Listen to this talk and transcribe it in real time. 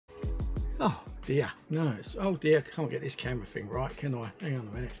Oh dear, no, oh dear, I can't get this camera thing right, can I? Hang on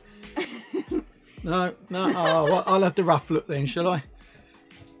a minute. No, oh, well, I'll have the rough look then, shall I?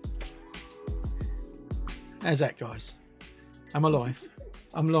 How's that, guys? I'm alive.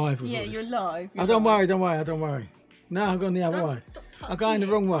 I'm live with Yeah, this. you're live. Oh, don't worry, don't worry. No, I'm going the other way. I'm going the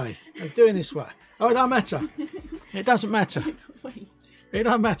wrong way. I'm doing this way. Oh, it don't matter. It doesn't matter. It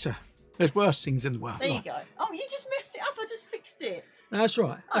don't matter. There's worse things in the world. There you go. Oh, you just messed it up. I just fixed it. That's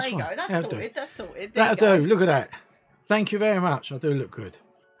right. That's That's there you right. go. That's sorted. That's sorted. That'll do. Look at that. Thank you very much. I do look good.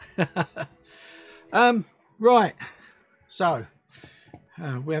 Right. So,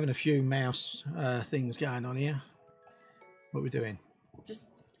 we're having a few mouse things going on here. What are we doing? Just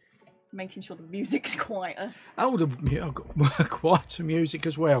making sure the music's quieter. Oh, I've got quieter music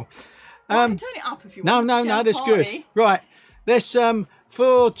as well. I can turn it up if you want. No, that's good. Right. Let's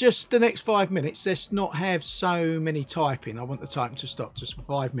for just the next 5 minutes, let's not have so many typing. I want the typing to stop just for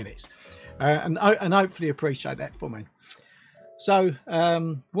 5 minutes, and hopefully appreciate that for me. So,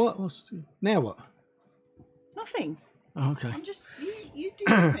 what's now? What? Nothing. Oh, okay. I'm just you do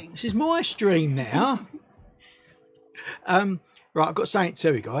your thing. This is my stream now. Right, I've got something to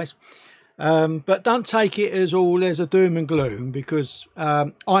tell you guys, but don't take it as all as a doom and gloom, because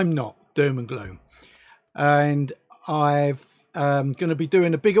I'm not doom and gloom, and I've going to be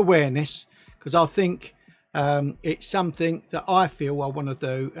doing a big awareness, because I think it's something that I feel I want to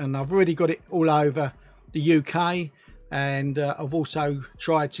do, and I've already got it all over the UK, and I've also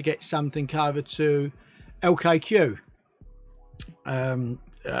tried to get something over to LKQ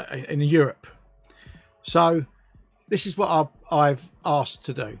in Europe. So this is what I've asked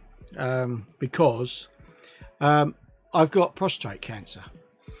to do, because I've got prostate cancer,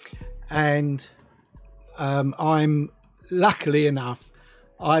 and I'm luckily enough,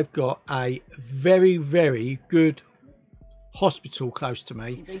 I've got a very, very good hospital close to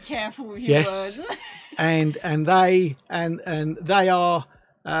me. Be careful with your words. and they are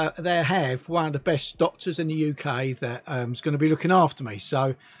they have one of the best doctors in the UK that is going to be looking after me.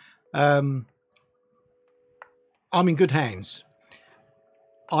 So I'm in good hands.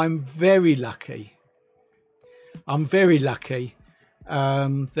 I'm very lucky.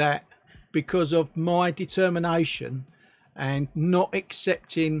 That because of my determination and not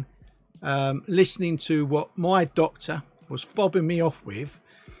accepting, listening to what my doctor was fobbing me off with,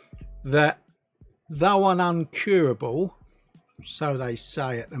 that though I'm uncurable, so they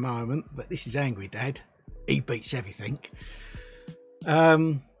say at the moment, but this is Angry Dad, he beats everything,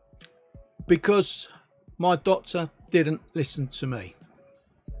 because my doctor didn't listen to me.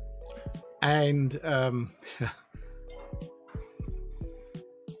 And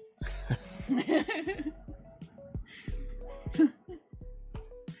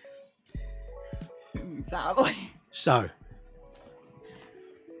that way. So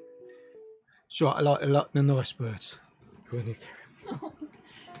I like the nice words. Go on,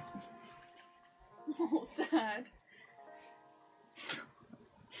 Oh, Dad.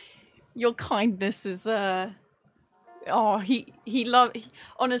 Your kindness is honestly,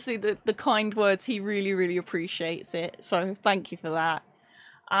 the kind words, he really appreciates it. So thank you for that.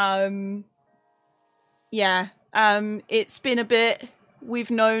 It's been a bit,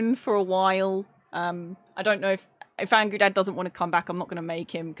 we've known for a while. I don't know if Angry Dad doesn't want to come back, I'm not going to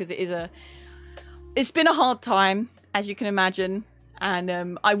make him, because it's been a hard time, as you can imagine.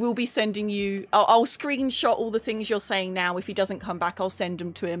 And I will be sending you, I'll screenshot all the things you're saying now. If he doesn't come back, I'll send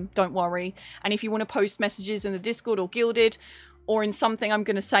them to him, don't worry. And if you want to post messages in the Discord or Gilded, or in something I'm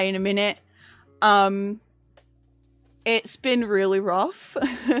going to say in a minute, it's been really rough.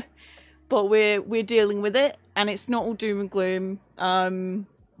 But we're dealing with it, and it's not all doom and gloom.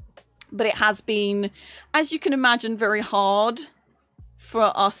 But it has been, as you can imagine, very hard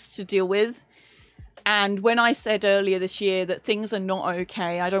for us to deal with. And when I said earlier this year that things are not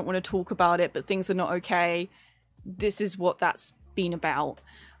okay, I don't want to talk about it, but things are not okay, this is what that's been about.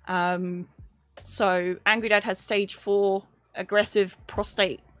 So Angry Dad has stage 4 aggressive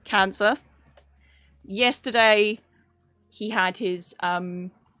prostate cancer. Yesterday, he had his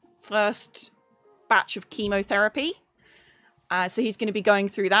first batch of chemotherapy. So he's going to be going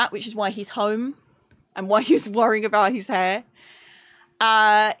through that, which is why he's home and why he's worrying about his hair.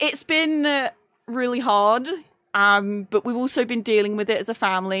 It's been really hard, but we've also been dealing with it as a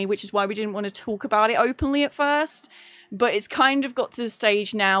family, which is why we didn't want to talk about it openly at first. But it's kind of got to the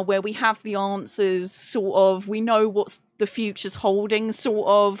stage now where we have the answers, sort of. We know what the future's holding, sort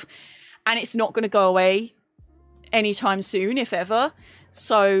of. And it's not going to go away anytime soon, if ever.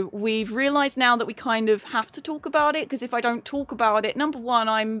 So we've realised now that we kind of have to talk about it, because if I don't talk about it, number one,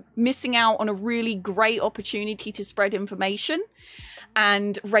 I'm missing out on a really great opportunity to spread information.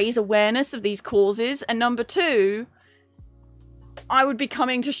 and raise awareness of these causes. And number two, I would be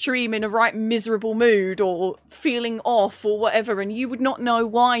coming to stream in a right miserable mood or feeling off or whatever, and you would not know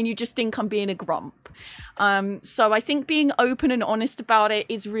why, and you just think I'm being a grump. So I think being open and honest about it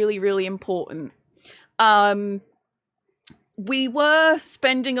is really, really important. We were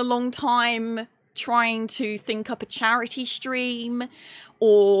spending a long time trying to think up a charity stream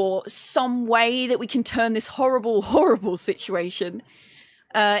or some way that we can turn this horrible, horrible situation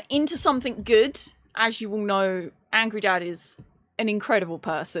into something good. As you all know, Angry Dad is an incredible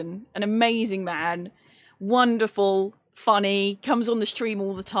person, an amazing man, wonderful, funny, comes on the stream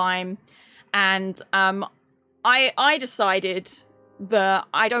all the time. And I decided that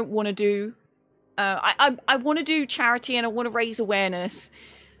I don't want to do, I want to do charity and I want to raise awareness.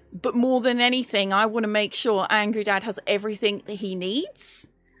 But more than anything, I want to make sure Angry Dad has everything that he needs.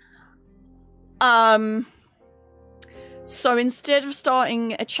 So instead of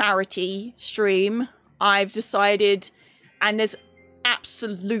starting a charity stream, I've decided, and there's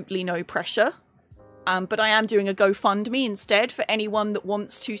absolutely no pressure, but I am doing a GoFundMe instead for anyone that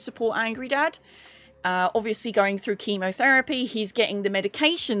wants to support Angry Dad. Obviously going through chemotherapy, he's getting the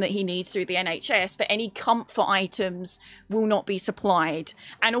medication that he needs through the NHS, but any comfort items will not be supplied.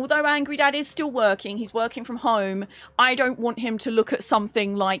 And although Angry Dad is still working, he's working from home, I don't want him to look at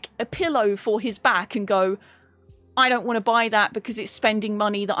something like a pillow for his back and go, I don't want to buy that because it's spending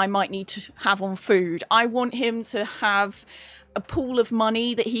money that I might need to have on food. I want him to have a pool of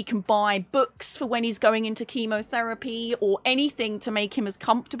money that he can buy books for when he's going into chemotherapy or anything to make him as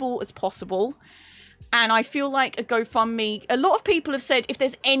comfortable as possible. And I feel like a GoFundMe, a lot of people have said, if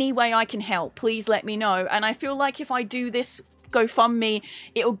there's any way I can help, please let me know. And I feel like if I do this GoFundMe,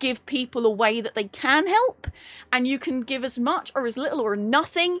 it'll give people a way that they can help. And you can give as much or as little or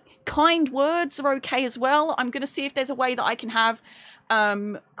nothing. Kind words are okay as well. I'm going to see if there's a way that I can have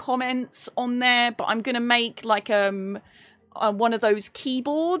comments on there. But I'm going to make like one of those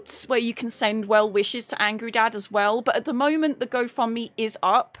keyboards where you can send well wishes to Angry Dad as well. But at the moment, the GoFundMe is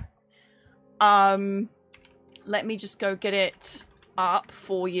up. Let me just go get it up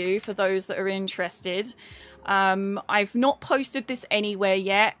for you, for those that are interested. I've not posted this anywhere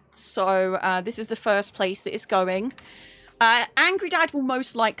yet, so this is the first place that it's going. Angry Dad will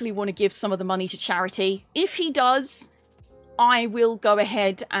most likely want to give some of the money to charity. If he does, I will go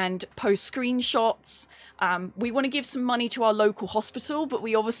ahead and post screenshots. We want to give some money to our local hospital, but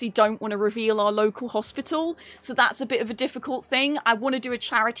we obviously don't want to reveal our local hospital. So that's a bit of a difficult thing. I want to do a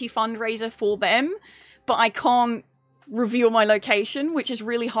charity fundraiser for them, but I can't reveal my location, which is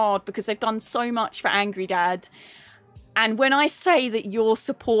really hard because they've done so much for Angry Dad. And when I say that your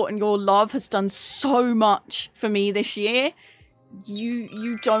support and your love has done so much for me this year,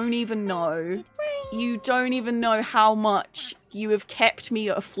 you don't even know. You don't even know how much you have kept me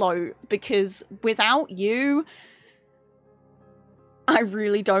afloat, because without you, I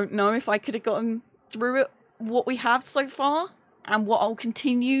really don't know if I could have gotten through it, what we have so far, and what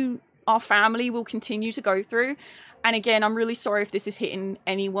our family will continue to go through. And again, I'm really sorry if this is hitting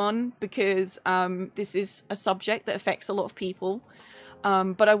anyone, because this is a subject that affects a lot of people.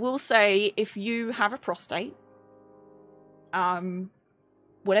 But I will say, if you have a prostate,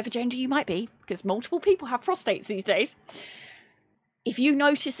 whatever gender you might be, because multiple people have prostates these days, if you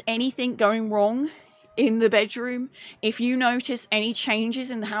notice anything going wrong in the bedroom, if you notice any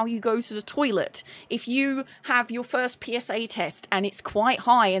changes in how you go to the toilet, if you have your first PSA test and it's quite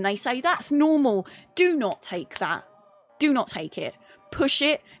high and they say that's normal, do not take that. Do not take it. Push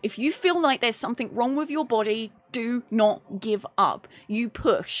it. If you feel like there's something wrong with your body, do not give up. You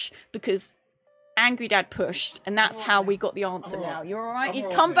push, because Angry Dad pushed, and that's how we got the answer now. You're all right? He's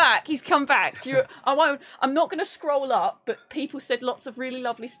come back. He's come back. I'm not going to scroll up, but people said lots of really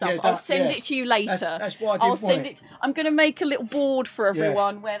lovely stuff. I'll send it to you later. That's why I didn't want it. I'm going to make a little board for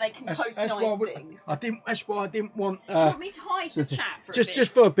everyone where they can post nice things. That's why I didn't want. Do you want me to hide the chat for a bit?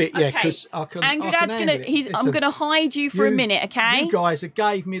 Just for a bit, yeah, because I can. Angry Dad's I'm going to hide you for a minute, okay? You guys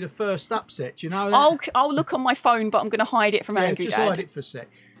gave me the first upset. You know that? I'll look on my phone, but I'm going to hide it from Angry Dad. Just hide it for a sec.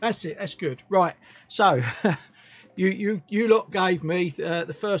 That's it. That's good. Right. So, you lot gave me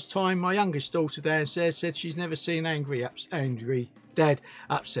the first time my youngest daughter downstairs said she's never seen Angry Dad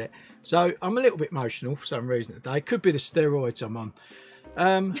upset. So I'm a little bit emotional for some reason today. Could be the steroids I'm on.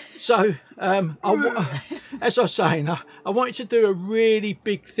 As I was saying, I wanted to do a really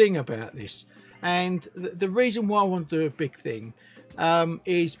big thing about this, and the reason why I want to do a big thing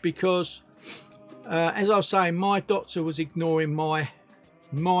is because, as I was saying, my doctor was ignoring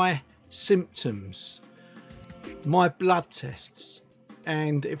my symptoms, my blood tests,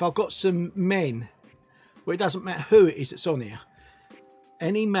 and if I've got some men, well, it doesn't matter who it is that's on here,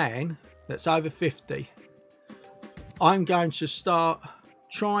 any man that's over 50, I'm going to start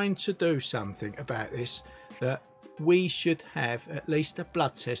trying to do something about this, that we should have at least a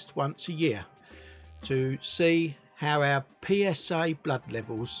blood test once a year to see how our PSA blood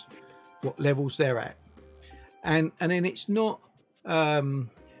levels, what levels they're at. And then it's not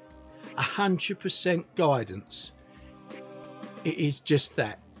 100% guidance. It is just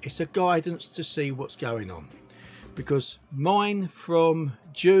that. It's a guidance to see what's going on. Because mine from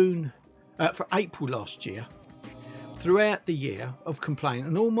April last year, throughout the year of complaining,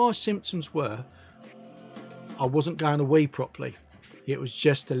 and all my symptoms were, I wasn't going to wee properly. It was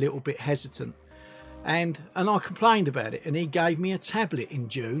just a little bit hesitant. And I complained about it, and he gave me a tablet in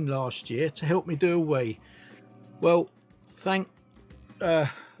June last year to help me do a wee. Well, thank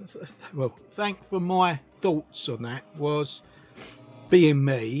for my thoughts on that was, being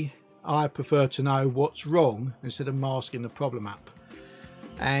me, I prefer to know what's wrong instead of masking the problem up.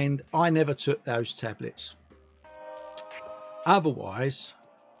 And I never took those tablets. Otherwise,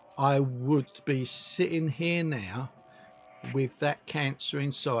 I would be sitting here now with that cancer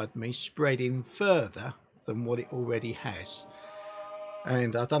inside me spreading further than what it already has.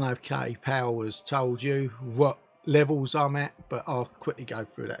 And I don't know if papaPOW has told you what levels I'm at, but I'll quickly go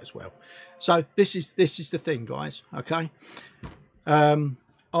through that as well. So this is the thing, guys. Okay,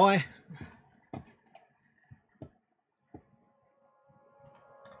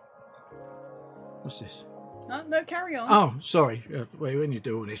 what's this? No, carry on. Oh, sorry. When you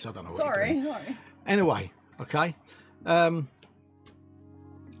do all this, I don't know what you're doing. Sorry. Anyway, okay.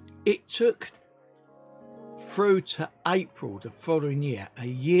 It took through to April the following year, a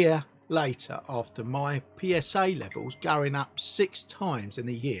year later, after my PSA levels going up 6 times in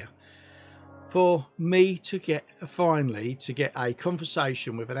a year, for me to finally get a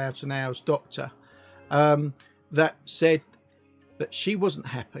conversation with an out-and-hours doctor that said that she wasn't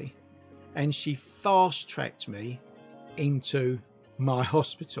happy, and she fast-tracked me into my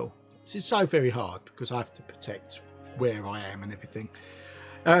hospital. This is so very hard because I have to protect where I am and everything.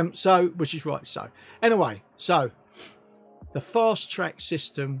 Which is right so. Anyway, so the fast-track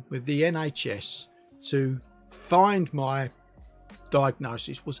system with the NHS to find my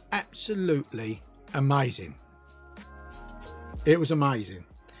diagnosis was absolutely amazing. It was amazing.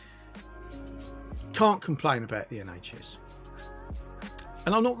 Can't complain about the NHS.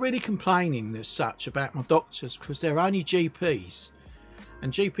 And I'm not really complaining as such about my doctors, because they're only GPs,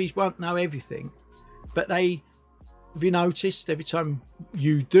 and GPs won't know everything, but they, have you noticed, every time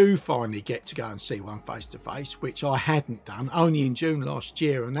you do finally get to go and see one face to face, which I hadn't done, only in June last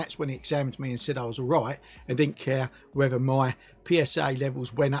year, and that's when he examined me and said I was all right, and didn't care whether my PSA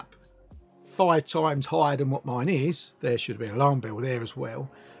levels went up 5 times higher than what mine is. There should have been an alarm bell there as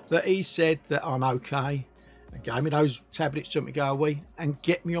well. That he said that I'm okay, and gave me those tablets to help me go away and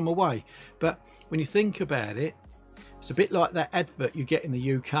get me on my way. But when you think about it, it's a bit like that advert you get in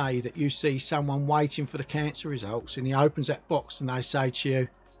the UK, that you see someone waiting for the cancer results, and he opens that box and they say to you,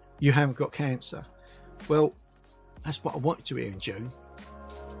 you haven't got cancer. Well, that's what I wanted to hear in June.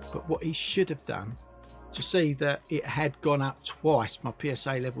 But what he should have done, to see that it had gone up twice, my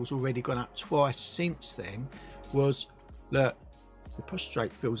PSA levels already gone up twice since then, was, look, the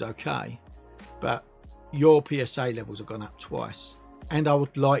prostate feels okay, but your PSA levels have gone up twice, and I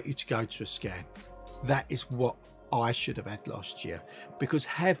would like you to go to a scan. That is what I should have had last year, because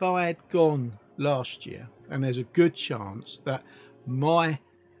have I had gone last year, and there's a good chance that my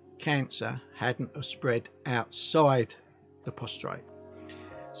cancer hadn't have spread outside the prostate.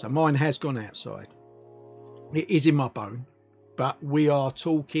 So mine has gone outside. It is in my bone, but we are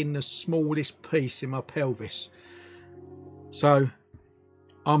talking the smallest piece in my pelvis. So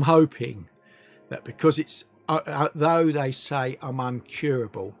I'm hoping that, because it's, though they say I'm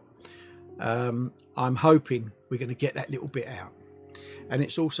uncurable, I'm hoping we're going to get that little bit out. And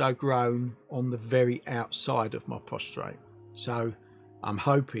it's also grown on the very outside of my prostate. So I'm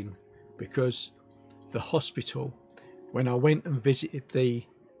hoping, because the hospital, when I went and visited the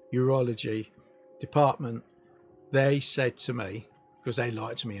urology department, they said to me, because they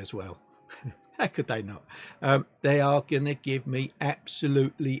liked me as well, how could they not? They are going to give me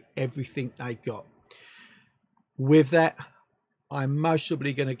absolutely everything they got. With that, I'm most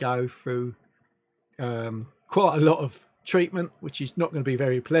probably going to go through quite a lot of treatment, which is not going to be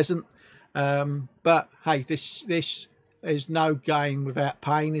very pleasant. But hey, this is no gain without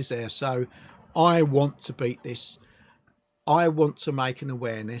pain, is there? So I want to beat this. I want to make an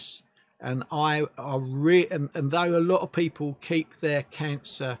awareness, and and though a lot of people keep their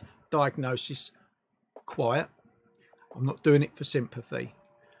cancer diagnosis quiet, I'm not doing it for sympathy.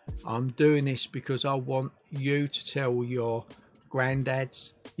 I'm doing this because I want you to tell your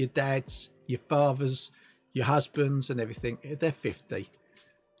granddads, your dads, your fathers, your husbands and everything, if they're 50,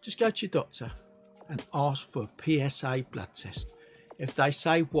 just go to your doctor and ask for a PSA blood test. If they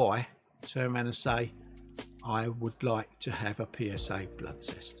say why, turn around and say, I would like to have a PSA blood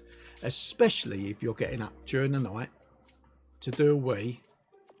test. Especially if you're getting up during the night to do a wee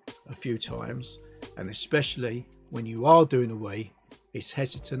a few times, and especially when you are doing a wee, it's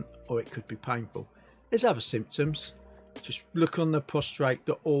hesitant or it could be painful. There's other symptoms. Just look on the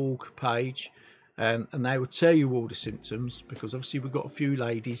prostrate.org page and they will tell you all the symptoms, because obviously we've got a few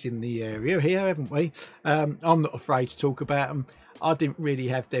ladies in the area here, haven't we? I'm not afraid to talk about them. I didn't really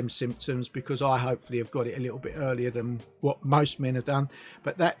have them symptoms because I hopefully have got it a little bit earlier than what most men have done.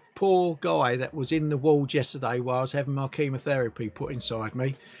 But that poor guy that was in the ward yesterday while I was having my chemotherapy put inside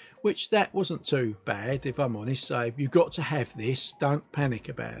me, which that wasn't too bad, if I'm honest. So if you've got to have this, don't panic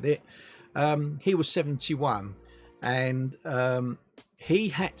about it. He was 71 and he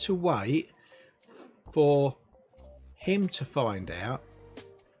had to wait for him to find out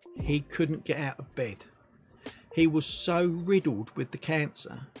he couldn't get out of bed. He was so riddled with the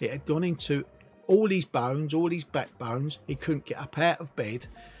cancer. It had gone into all his bones, all his backbones. He couldn't get up out of bed.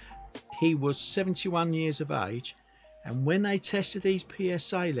 He was 71 years of age. And when they tested his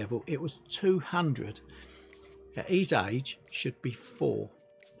PSA level, it was 200. At his age, should be 4.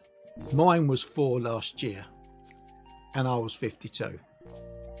 Mine was 4 last year. And I was 52.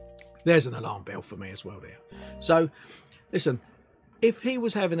 There's an alarm bell for me as well there. So, listen, if he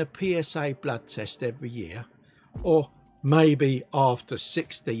was having a PSA blood test every year, or maybe after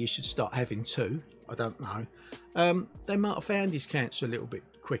 60 you should start having 2, I don't know, they might have found his cancer a little bit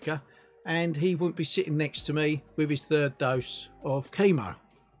quicker and he wouldn't be sitting next to me with his 3rd dose of chemo.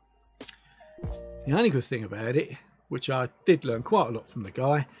 The only good thing about it, which I did learn quite a lot from the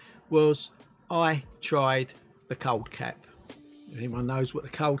guy, was I tried the cold cap. Anyone knows what the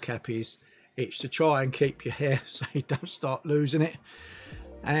cold cap is? It's to try and keep your hair so you don't start losing it.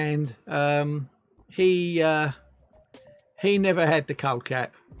 And he never had the cold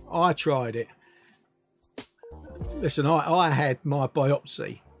cap. I tried it. Listen, I had my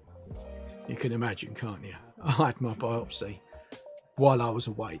biopsy. You can imagine, can't you? I had my biopsy while I was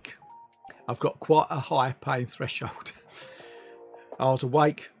awake. I've got quite a high pain threshold. I was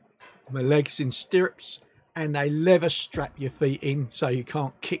awake, my legs in stirrups, and they leather strap your feet in so you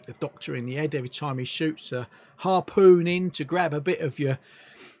can't kick the doctor in the head every time he shoots a harpoon in to grab a bit of your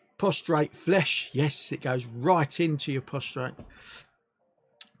prostrate flesh. Yes, it goes right into your prostrate.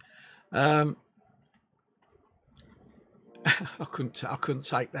 I couldn't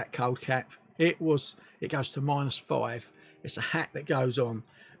take that cold cap. It goes to -5. It's a hat that goes on,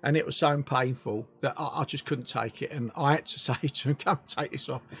 and it was so painful that I just couldn't take it, and I had to say to him, come take this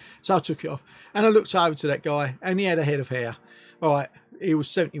off. So I took it off and I looked over to that guy and he had a head of hair. All right, he was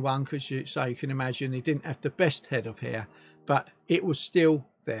 71, because you can imagine he didn't have the best head of hair, but it was still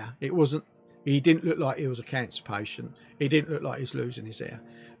there. It wasn't, he didn't look like he was a cancer patient. He didn't look like he was losing his hair.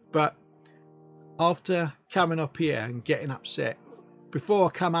 But after coming up here and getting upset, before I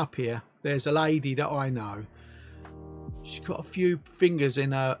come up here, there's a lady that I know. She's got a few fingers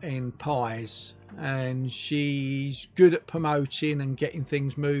in pies, and she's good at promoting and getting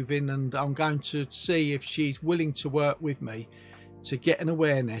things moving, and I'm going to see if she's willing to work with me to get an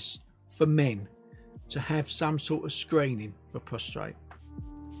awareness for men to have some sort of screening for prostate.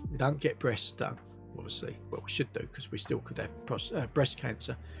 We don't get breasts done, obviously. Well, we should do, because we still could have breast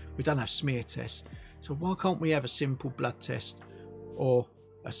cancer. We don't have smear tests. So why can't we have a simple blood test or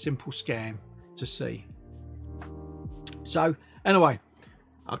a simple scan to see? So anyway,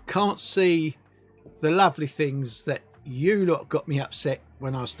 I can't see the lovely things that you lot got me upset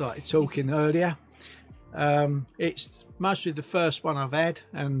when I started talking earlier. It's mostly the first one I've had,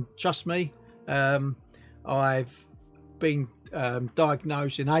 and trust me, I've been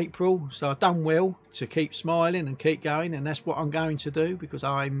diagnosed in April, so I've done well to keep smiling and keep going, and that's what I'm going to do, because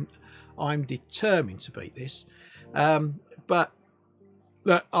I'm determined to beat this. But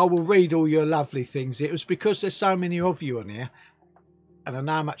look, I will read all your lovely things. It was because there's so many of you on here, and I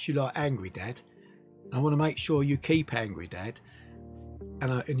know how much you like Angry Dad. I want to make sure you keep Angry Dad,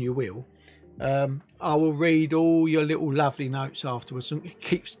 and you will. I will read all your little lovely notes afterwards. And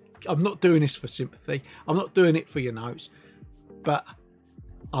I'm not doing this for sympathy. I'm not doing it for your notes, but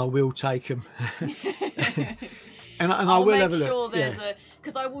I will take them. and I will have a look. Sure there's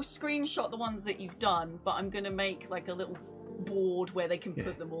because I will screenshot the ones that you've done, but I'm going to make like a little board where they can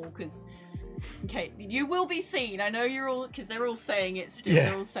put them all, because okay, you will be seen. I know you're all, because they're all saying it still.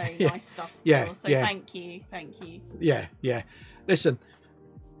 They're all saying nice stuff still. So thank you. Yeah. Listen,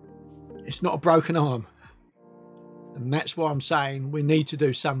 it's not a broken arm. And that's why I'm saying we need to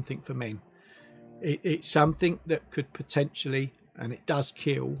do something for men. It's something that could potentially, and it does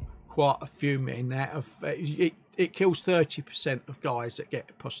kill quite a few men out of it kills 30% of guys that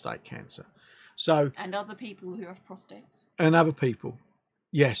get prostate cancer. So, and other people who have prostates. And other people,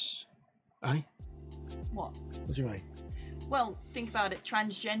 yes. Eh? What? What do you mean? Well, think about it.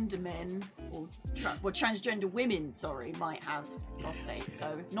 Transgender men, or transgender women, sorry, might have prostates.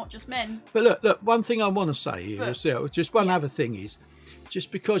 So not just men. But look. One thing I want to say here is just one other thing is,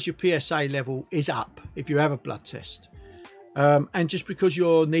 just because your PSA level is up if you have a blood test, and just because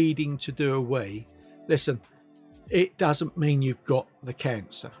you're needing to do a wee, listen, it doesn't mean you've got the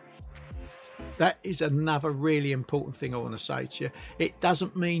cancer. That is another really important thing I want to say to you. It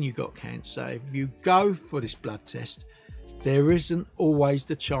doesn't mean you got cancer. If you go for this blood test, there isn't always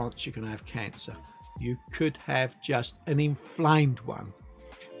the chance you're going to have cancer. You could have just an inflamed one,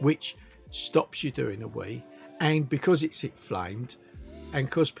 which stops you doing a wee. And because it's inflamed, and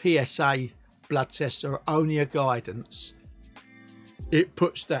because PSA blood tests are only a guidance, it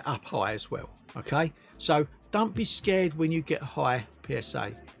puts that up high as well. Okay? So don't be scared when you get a high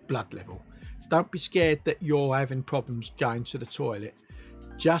PSA blood level. Don't be scared that you're having problems going to the toilet.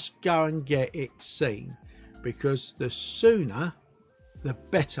 Just go and get it seen, because the sooner the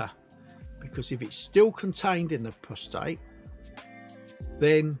better. Because if it's still contained in the prostate,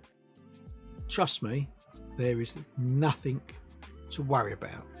 then trust me, there is nothing to worry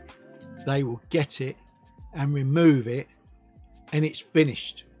about. They will get it and remove it, and it's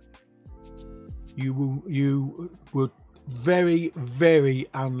finished. You would very, very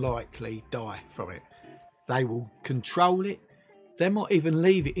unlikely die from it. They will control it. They might even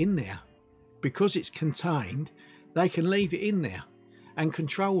leave it in there. Because it's contained, they can leave it in there and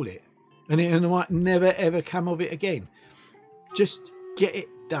control it, and it might never ever come of it again. Just get it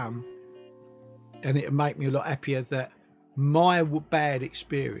done, and it'll make me a lot happier that my bad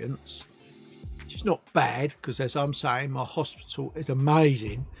experience, which is not bad, because as I'm saying, my hospital is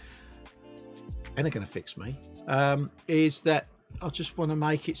amazing and they're going to fix me, is that I just want to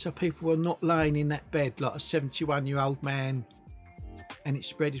make it so people are not laying in that bed like a 71-year-old man and it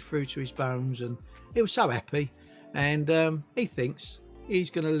spreaded through to his bones, and he was so happy, and he thinks he's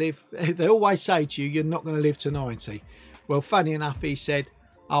going to live. They always say to you, you're not going to live to 90. Well, funny enough, he said,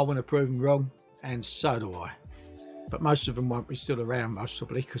 I want to prove him wrong, and so do I. But most of them won't be still around, most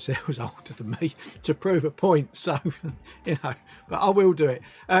probably, because they was older than me, to prove a point. So, you know, but I will do it.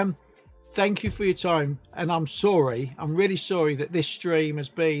 Thank you for your time, and I'm sorry, I'm really sorry that this stream has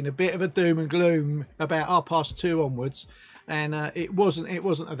been a bit of a doom and gloom about 2:30 onwards, and it wasn't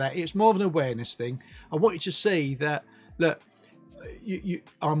of that. It's more of an awareness thing. I want you to see that, look,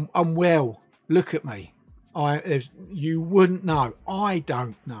 I'm well. Look at me. You wouldn't know. I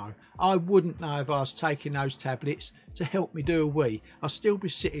don't know. I wouldn't know if I was taking those tablets to help me do a wee. I'll still be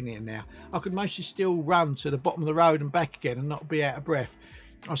sitting here now. I could mostly still run to the bottom of the road and back again and not be out of breath.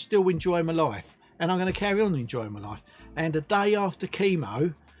 I still enjoy my life, and I'm going to carry on enjoying my life. And the day after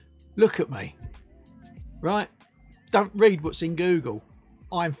chemo, look at me, right? Don't read what's in Google.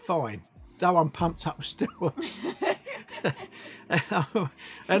 I'm fine, though I'm pumped up with steroids.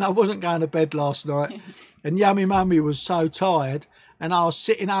 And I wasn't going to bed last night, and Yummy Mummy was so tired, and I was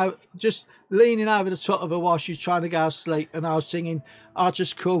sitting out, just leaning over the top of her while she was trying to go to sleep, and I was singing I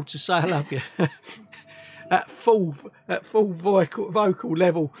Just Called to Say I Love You. At full vocal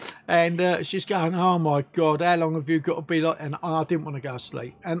level, and she's going, oh my god, how long have you got to be like? And I didn't want to go to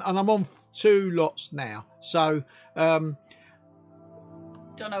sleep, and I'm on 2 lots now, so don't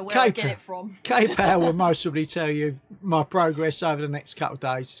know where I get it from. K-Pow will most probably tell you my progress over the next couple of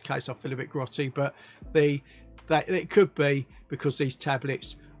days, in case I feel a bit grotty, but it could be because these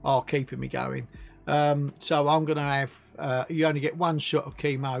tablets are keeping me going. So I'm going to have you only get 1 shot of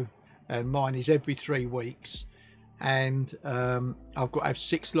chemo, and mine is every 3 weeks, and I've got to have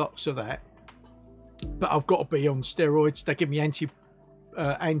 6 lots of that, but I've got to be on steroids. They give me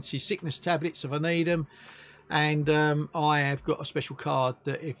anti-sickness tablets if I need them, and I have got a special card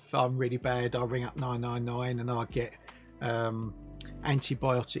that if I'm really bad, I'll ring up 999 and I get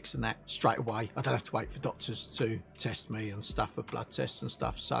antibiotics and that straight away. I don't have to wait for doctors to test me and stuff, for blood tests and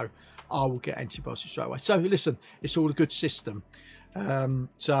stuff, so I will get antibiotics straight away. So listen, it's all a good system.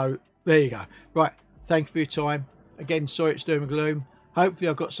 So there you go. Right, thank you for your time. Again, sorry it's doom and gloom. Hopefully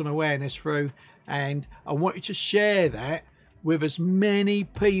I've got some awareness through, and I want you to share that with as many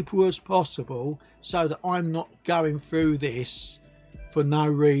people as possible, so that I'm not going through this for no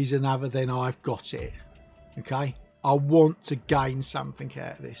reason other than I've got it. Okay, I want to gain something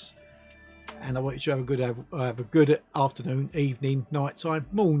out of this. and I want you to have a good afternoon, evening, night time,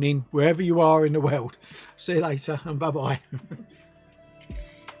 morning, wherever you are in the world. See you later, and bye-bye.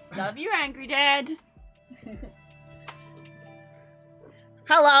 Love you, Angry Dad.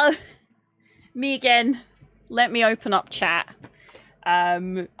 Hello. Me again. Let me open up chat.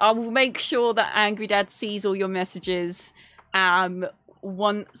 I will make sure that Angry Dad sees all your messages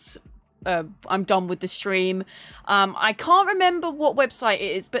once I'm done with the stream. I can't remember what website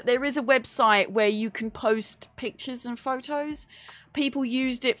it is, but there is a website where you can post pictures and photos. People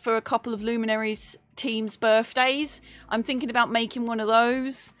used it for a couple of Luminaries teams' birthdays. I'm thinking about making one of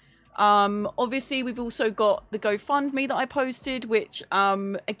those. Obviously we've also got the GoFundMe that I posted, which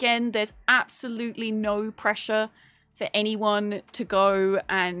again, there's absolutely no pressure for anyone to go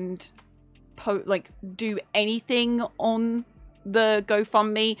and do anything on the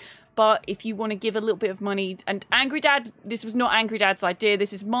GoFundMe. But if you want to give a little bit of money, and Angry Dad, this was not Angry Dad's idea,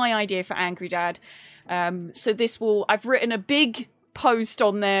 this is my idea for Angry Dad. So I've written a big post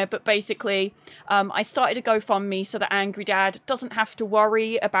on there, but basically I started a GoFundMe so that Angry Dad doesn't have to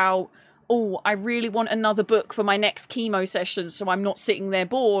worry about, oh, I really want another book for my next chemo session, so I'm not sitting there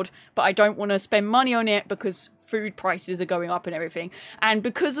bored, but I don't want to spend money on it because food prices are going up and everything. And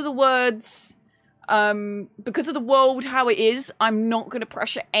because of the words, because of the world how it is, I'm not going to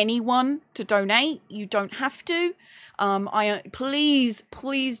pressure anyone to donate. You don't have to.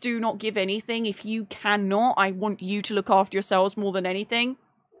 Please do not give anything if you cannot. I want you to look after yourselves more than anything.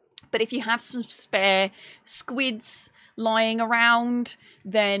 But if you have some spare squids lying around,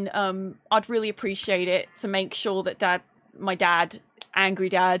 then I'd really appreciate it to make sure that my dad, Angry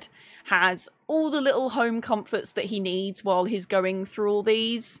Dad, has all the little home comforts that he needs while he's going through all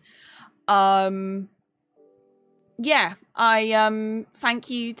these. Yeah, I thank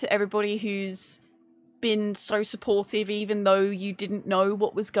you to everybody who's been so supportive, even though you didn't know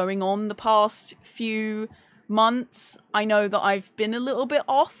what was going on the past few months. I know that I've been a little bit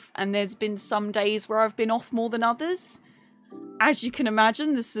off, and there's been some days where I've been off more than others. As you can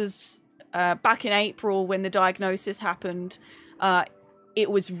imagine, this is back in April when the diagnosis happened. It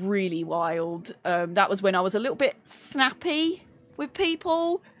was really wild. That was when I was a little bit snappy with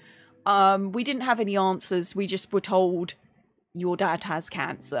people. We didn't have any answers. We just were told, your dad has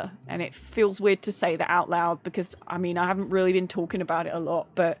cancer. And it feels weird to say that out loud because, I mean, I haven't really been talking about it a lot,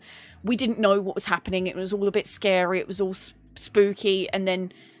 but we didn't know what was happening. It was all a bit scary. It was all spooky. And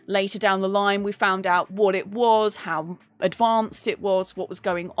then later down the line, we found out what it was, how advanced it was, what was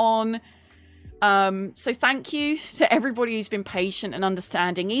going on. So thank you to everybody who's been patient and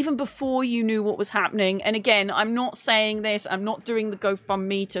understanding, even before you knew what was happening. And again, I'm not saying this, I'm not doing the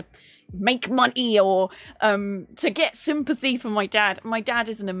GoFundMe to make money or to get sympathy for my dad. My dad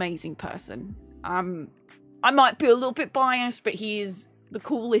is an amazing person. I might be a little bit biased, but he is the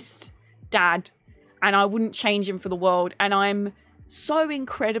coolest dad, and I wouldn't change him for the world. And I'm so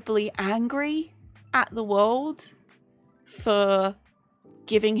incredibly angry at the world for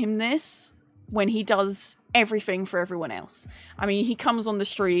giving him this when he does everything for everyone else. I mean, he comes on the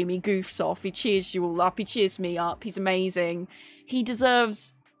stream, he goofs off, he cheers you all up, he cheers me up, he's amazing. He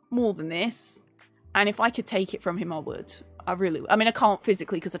deserves more than this. And if I could take it from him, I would. I really would. I mean, I can't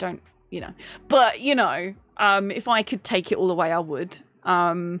physically because I don't, you know. But, you know, if I could take it all away, I would.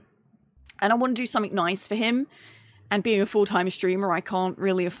 And I want to do something nice for him. And being a full-time streamer, I can't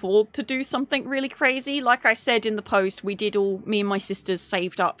really afford to do something really crazy. Like I said in the post, me and my sisters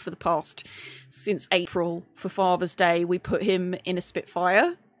saved up for the past, since April, for Father's Day. We put him in a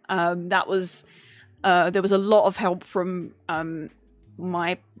Spitfire. There was a lot of help from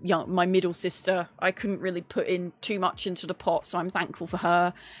my middle sister. I couldn't really put in too much into the pot, so I'm thankful for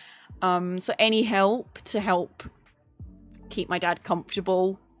her. So any help to help keep my dad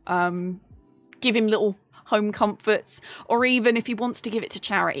comfortable, give him little home comforts, or even if he wants to give it to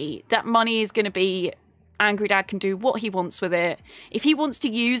charity, that money is going to be, Angry Dad can do what he wants with it. If he wants to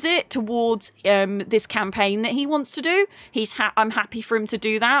use it towards this campaign that he wants to do, I'm happy for him to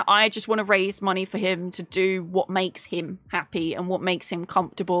do that. I just want to raise money for him to do what makes him happy and what makes him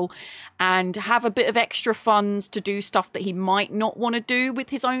comfortable, and have a bit of extra funds to do stuff that he might not want to do with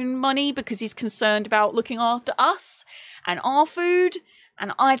his own money because he's concerned about looking after us and our food.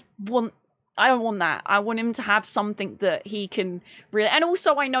 And I don't want that. I want him to have something that he can really... And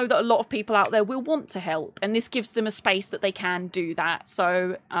also, I know that a lot of people out there will want to help, and this gives them a space that they can do that.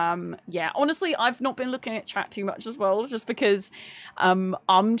 So, yeah. Honestly, I've not been looking at chat too much as well, just because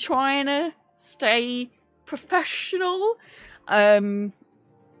I'm trying to stay professional. Yeah.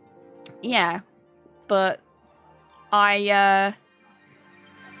 But I'm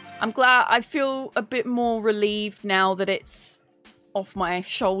glad... I feel a bit more relieved now that it's off my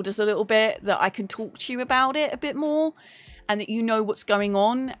shoulders a little bit, that I can talk to you about it a bit more, and that you know what's going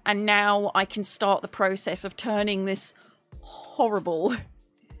on. And now I can start the process of turning this horrible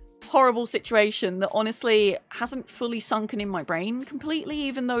situation that honestly hasn't fully sunken in my brain completely,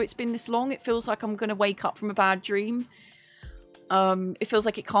 even though it's been this long. It feels like I'm going to wake up from a bad dream. It feels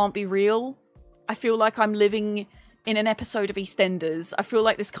like it can't be real. I feel like I'm living in an episode of EastEnders. I feel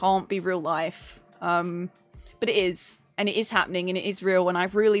like this can't be real life. But it is, and it is happening, and it is real, and I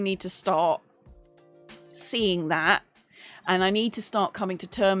really need to start seeing that, and I need to start coming to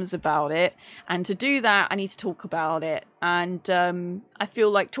terms about it. And to do that, I need to talk about it. And I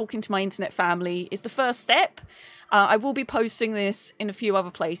feel like talking to my internet family is the first step. I will be posting this in a few other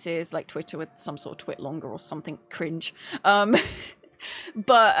places, like Twitter with some sort of twit-longer or something cringe. But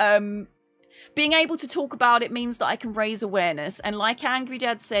being able to talk about it means that I can raise awareness. And like Angry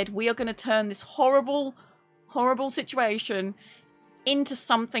Dad said, we are going to turn this horrible situation into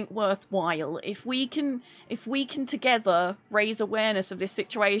something worthwhile. If we can together raise awareness of this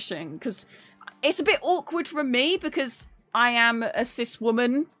situation, because it's a bit awkward for me because I am a cis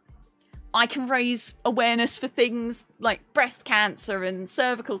woman. I can raise awareness for things like breast cancer and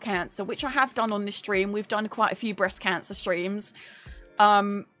cervical cancer, which I have done on this stream. We've done quite a few breast cancer streams.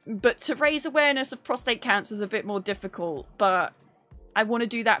 But to raise awareness of prostate cancer is a bit more difficult. But I want to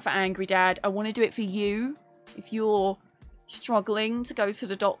do that for Angry Dad. I want to do it for you. If you're struggling to go to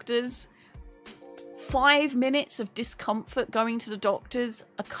the doctors, 5 minutes of discomfort going to the doctors,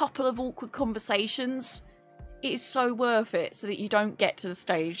 a couple of awkward conversations, it is so worth it, so that you don't get to the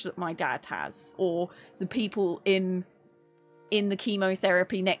stage that my dad has, or the people in the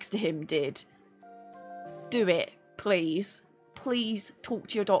chemotherapy next to him did. Do it, please. Please talk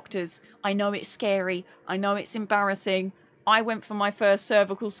to your doctors. I know it's scary. I know it's embarrassing. I went for my first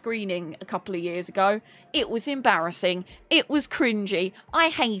cervical screening a couple of years ago. It was embarrassing. It was cringy. I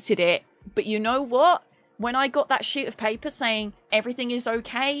hated it. But you know what? When I got that sheet of paper saying everything is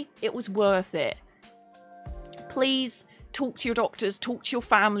okay, it was worth it. Please talk to your doctors, talk to your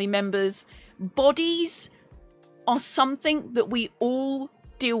family members. Bodies are something that we all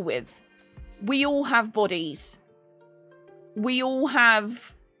deal with. We all have bodies. We all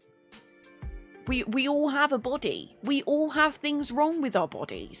have a body. We all have things wrong with our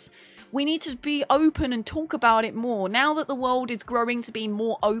bodies. We need to be open and talk about it more. Now that the world is growing to be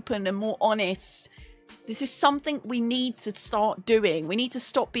more open and more honest, this is something we need to start doing. We need to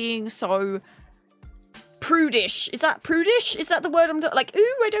stop being so prudish. Is that prudish? Is that the word I'm like,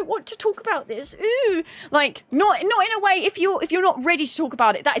 ooh, I don't want to talk about this. Ooh, like not in a way. If you're not ready to talk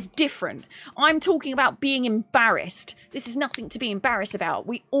about it, that is different. I'm talking about being embarrassed. This is nothing to be embarrassed about.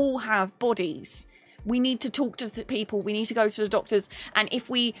 We all have bodies. We need to talk to the people. We need to go to the doctors. And if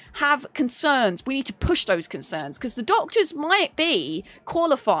we have concerns, we need to push those concerns, because the doctors might be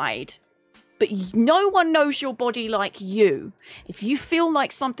qualified, but no one knows your body like you. If you feel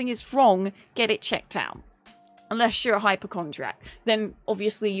like something is wrong, get it checked out. Unless you're a hypochondriac, then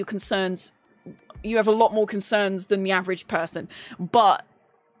obviously your concerns, you have a lot more concerns than the average person. But,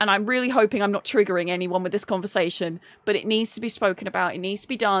 and I'm really hoping I'm not triggering anyone with this conversation, but it needs to be spoken about. It needs to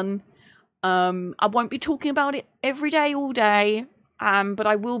be done. I won't be talking about it every day, all day, but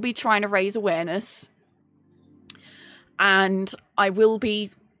I will be trying to raise awareness. And I will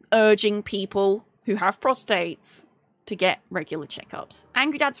be urging people who have prostates to get regular checkups.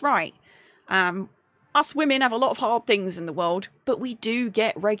 Angry Dad's right. Us women have a lot of hard things in the world, but we do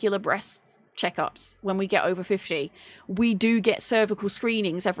get regular breast checkups when we get over 50. We do get cervical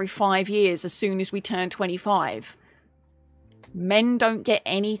screenings every 5 years as soon as we turn 25. Men don't get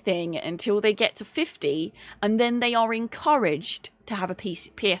anything until they get to 50, and then they are encouraged to have a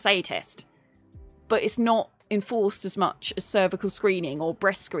PSA test. But it's not enforced as much as cervical screening or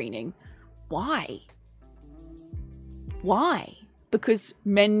breast screening. Why? Why? Because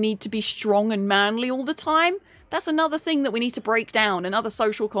men need to be strong and manly all the time? That's another thing that we need to break down, another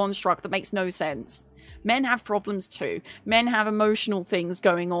social construct that makes no sense. Men have problems too. Men have emotional things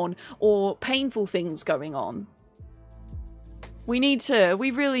going on, or painful things going on.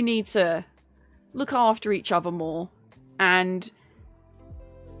 We really need to look after each other more. And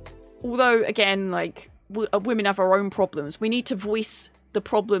although, again, like, women have our own problems, we need to voice the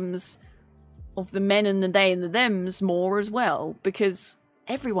problems of the men and the they and the thems more as well, because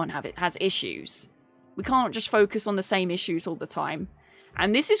everyone has issues. We can't just focus on the same issues all the time.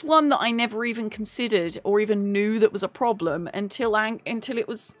 And this is one that I never even considered or even knew that was a problem until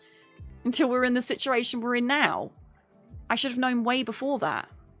we're in the situation we're in now. I should have known way before that.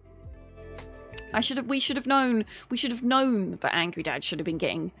 We should have known that Angry Dad should have been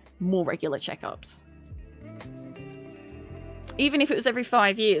getting more regular checkups. Even if it was every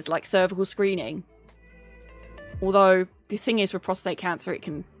 5 years, like cervical screening. Although, the thing is with prostate cancer, it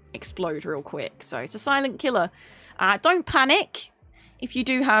can explode real quick. So it's a silent killer. Don't panic. If you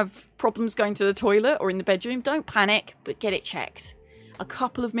do have problems going to the toilet or in the bedroom, don't panic, but get it checked. A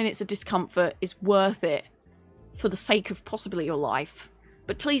couple of minutes of discomfort is worth it for the sake of possibly your life.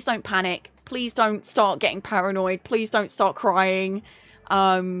 But please don't panic. Please don't start getting paranoid. Please don't start crying.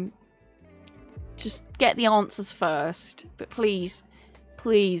 Just get the answers first. But please,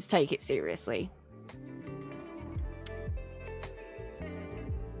 please take it seriously.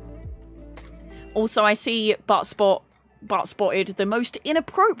 Also, I see Butt spotted the most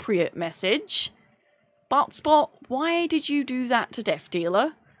inappropriate message. Buttspot, why did you do that to Death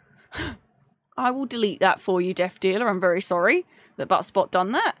Dealer? I will delete that for you, Death Dealer. I'm very sorry that Buttspot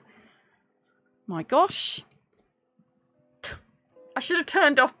done that. My gosh. I should have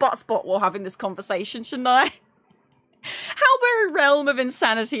turned off Buttspot while having this conversation, shouldn't I? How very realm of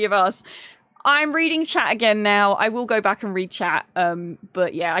insanity of us. I'm reading chat again now. I will go back and read chat.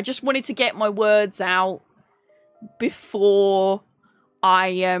 But yeah, I just wanted to get my words out before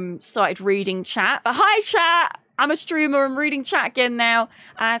I started reading chat. But hi chat! I'm a streamer. I'm reading chat again now.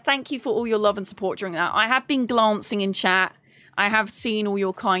 Thank you for all your love and support during that. I have been glancing in chat. I have seen all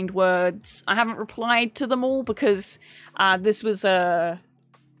your kind words. I haven't replied to them all because this was it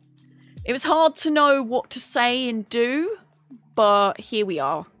was hard to know what to say and do, but here we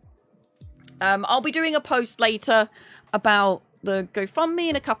are. I'll be doing a post later about the GoFundMe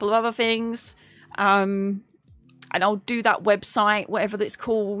and a couple of other things. And I'll do that website, whatever that's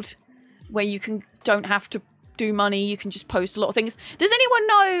called, where you don't have to do money. You can just post a lot of things. Does anyone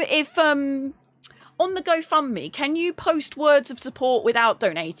know if, on the GoFundMe, can you post words of support without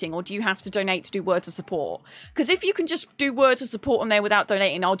donating? Or do you have to donate to do words of support? Because if you can just do words of support on there without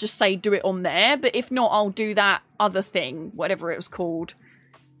donating, I'll just say do it on there. But if not, I'll do that other thing, whatever it was called.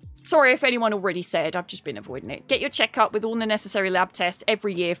 Sorry if anyone already said, I've just been avoiding it. Get your checkup with all the necessary lab tests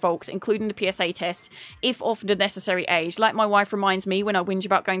every year, folks, including the PSA test, if of the necessary age. Like my wife reminds me when I whinge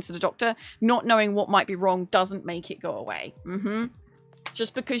about going to the doctor, not knowing what might be wrong doesn't make it go away.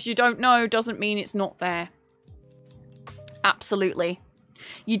 Just because you don't know doesn't mean it's not there. Absolutely.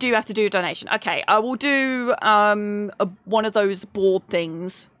 You do have to do a donation. Okay, I will do one of those board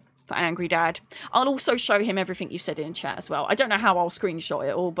things for Angry Dad. I'll also show him everything you said in chat as well. I don't know how I'll screenshot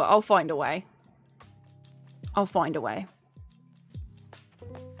it all, but I'll find a way. I'll find a way.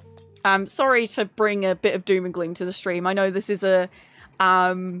 Sorry to bring a bit of doom and gloom to the stream. I know this is a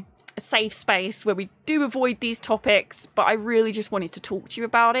safe space where we do avoid these topics, but I really just wanted to talk to you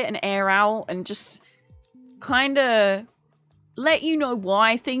about it and air out and just kind of let you know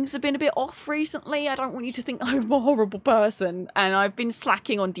why things have been a bit off recently. I don't want you to think I'm a horrible person, and I've been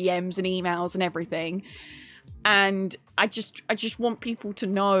slacking on DMs and emails and everything. And I just want people to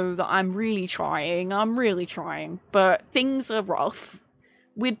know that I'm really trying. I'm really trying, but things are rough.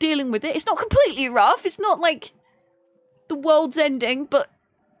 We're dealing with it. It's not completely rough. It's not like the world's ending, but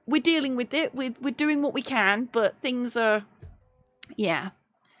we're dealing with it. We're doing what we can, but things are, yeah.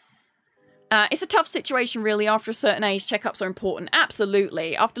 It's a tough situation, really. After a certain age, checkups are important.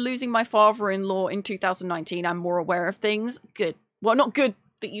 Absolutely. After losing my father-in-law in 2019, I'm more aware of things. Good. Well, not good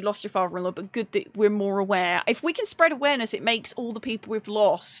that you lost your father-in-law, but good that we're more aware. If we can spread awareness, it makes all the people we've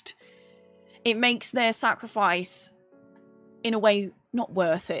lost, it makes their sacrifice, in a way, not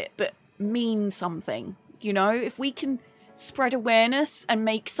worth it, but mean something. You know, if we can spread awareness and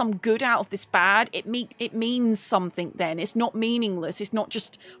make some good out of this bad, it means something then. It's not meaningless. It's not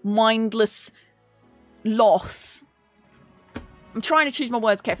just mindless loss. I'm trying to choose my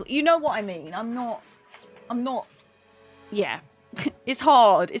words carefully. You know what I mean. I'm not, yeah. It's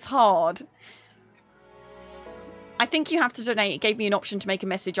hard. It's hard. I think you have to donate. It gave me an option to make a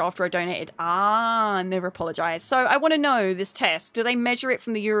message after I donated. Ah, never apologise. So I want to know this test. Do they measure it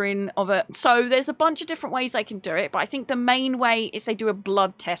from the urine of a... So there's a bunch of different ways they can do it, but I think the main way is they do a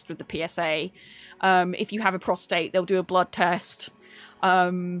blood test with the PSA. If you have a prostate, they'll do a blood test.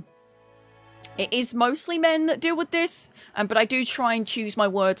 It is mostly men that deal with this, but I do try and choose my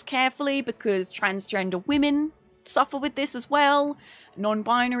words carefully because transgender women suffer with this as well.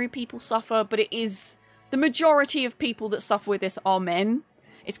 Non-binary people suffer, but it is... The majority of people that suffer with this are men.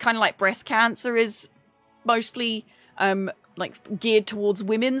 It's kind of like breast cancer is mostly like geared towards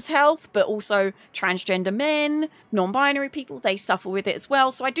women's health, but also transgender men, non-binary people, they suffer with it as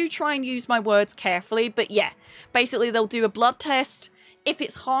well. So I do try and use my words carefully. But yeah, basically they'll do a blood test. If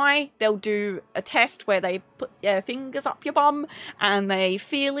it's high, they'll do a test where they put their fingers up your bum and they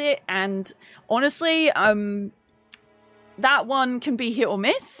feel it. And honestly, that one can be hit or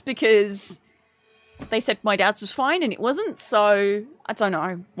miss because... They said my dad's was fine and it wasn't, so I don't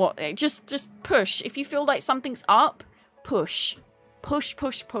know what. Just push. If you feel like something's up, push. Push,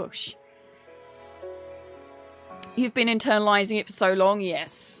 push, push. You've been internalizing it for so long,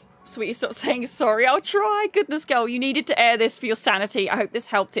 yes. Sweetie, stop saying sorry. I'll try. Goodness, girl, you needed to air this for your sanity. I hope this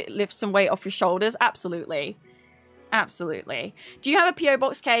helped it lift some weight off your shoulders. Absolutely. Absolutely. Do you have a PO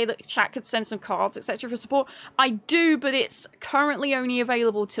Box K that chat could send some cards, etc. for support? I do, but it's currently only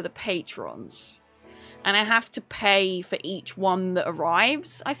available to the patrons. And I have to pay for each one that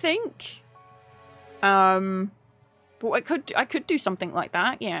arrives, I think. But I could do something like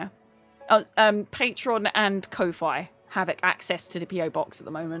that, yeah. Patreon and Ko-Fi have access to the PO Box at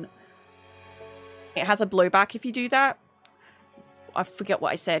the moment. It has a blowback if you do that. I forget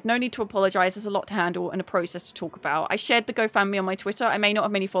what I said. No need to apologise. There's a lot to handle and a process to talk about. I shared the GoFundMe on my Twitter. I may not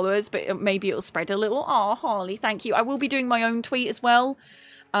have many followers, but maybe it'll spread a little. Oh, Harley, thank you. I will be doing my own tweet as well.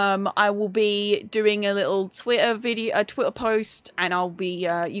 I will be doing a little Twitter video, a Twitter post, and I'll be,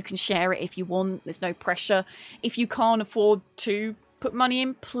 you can share it if you want. There's no pressure. If you can't afford to put money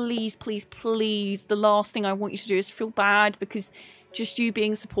in, please, please, please. The last thing I want you to do is feel bad, because just you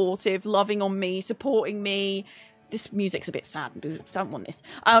being supportive, loving on me, supporting me. This music's a bit sad. Don't want this.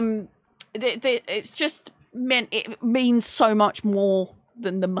 It's just it means so much more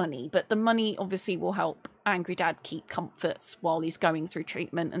than the money, but the money obviously will help Angry Dad keep comforts while he's going through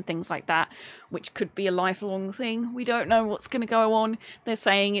treatment and things like that, which could be a lifelong thing. We don't know what's going to go on. They're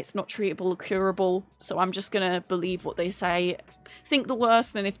saying it's not treatable or curable, so I'm just going to believe what they say. Think the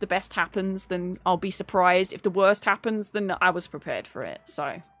worst, and if the best happens, then I'll be surprised. If the worst happens, then I was prepared for it.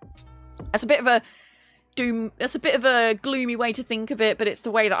 So that's a bit of a that's a bit of a gloomy way to think of it, but it's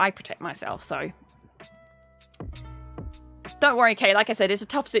the way that I protect myself, so don't worry, Kay. Like I said, it's a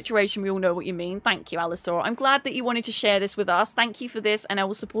tough situation. We all know what you mean. Thank you, Alistair. I'm glad that you wanted to share this with us. Thank you for this, and I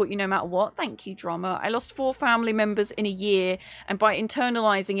will support you no matter what. Thank you, Drama. I lost 4 family members in a year, and by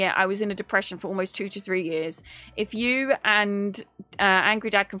internalizing it, I was in a depression for almost 2 to 3 years. If you and Angry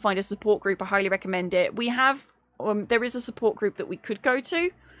Dad can find a support group, I highly recommend it. We have, there is a support group that we could go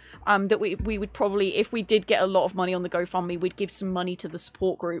to. That we would probably, if we did get a lot of money on the GoFundMe, we'd give some money to the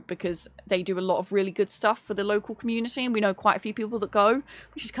support group, because they do a lot of really good stuff for the local community, and we know quite a few people that go,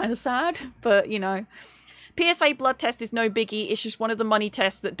 which is kind of sad, but you know. PSA blood test is no biggie. It's just one of the money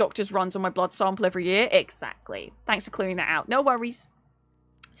tests that doctors runs on my blood sample every year. Exactly. Thanks for clearing that out. No worries.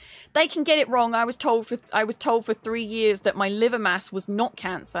 They can get it wrong. I was told for 3 years that my liver mass was not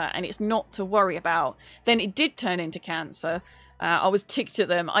cancer and it's not to worry about. Then it did turn into cancer. I was ticked at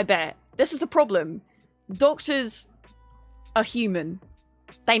them, I bet. This is the problem. Doctors are human.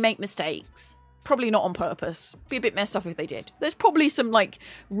 They make mistakes. Probably not on purpose. Be a bit messed up if they did. There's probably some, like,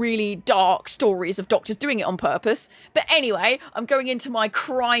 really dark stories of doctors doing it on purpose. But anyway, I'm going into my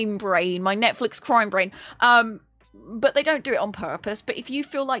crime brain, my Netflix crime brain. But they don't do it on purpose. But if you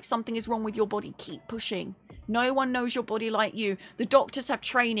feel like something is wrong with your body, keep pushing. No one knows your body like you. The doctors have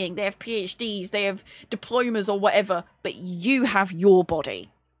training, they have PhDs, they have diplomas or whatever, but you have your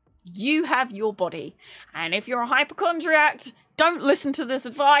body. You have your body. And if you're a hypochondriac, don't listen to this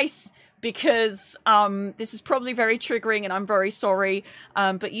advice, because this is probably very triggering and I'm very sorry,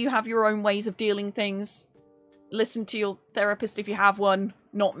 but you have your own ways of dealing things. Listen to your therapist if you have one,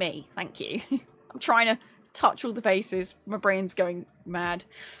 not me. Thank you. I'm trying to touch all the bases. My brain's going mad.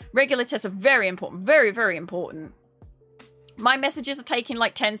 Regular tests are very important. Very, very important. My messages are taking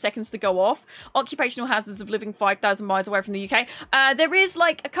like 10 seconds to go off. Occupational hazards of living 5,000 miles away from the UK. There is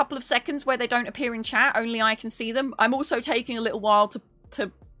like a couple of seconds where they don't appear in chat. Only I can see them. I'm also taking a little while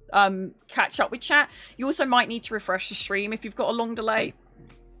to catch up with chat. You also might need to refresh the stream if you've got a long delay.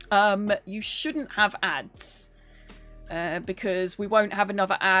 You shouldn't have ads. Because we won't have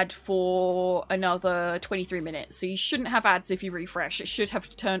another ad for another 23 minutes. So you shouldn't have ads if you refresh. It should have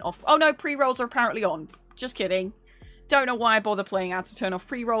to turn off. Oh no, pre-rolls are apparently on. Just kidding. Don't know why I bother playing ads to turn off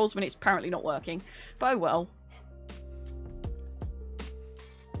pre-rolls when it's apparently not working. But oh well.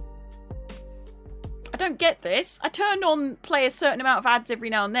 I don't get this. I turn on play a certain amount of ads every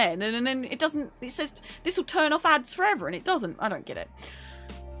now and then it doesn't, it says this will turn off ads forever and it doesn't. I don't get it.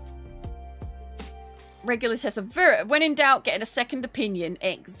 Regular tests are very... When in doubt, getting a second opinion.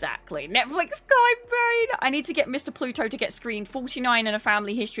 Exactly. Netflix Sky Brain. I need to get Mr. Pluto to get screened. 49 in a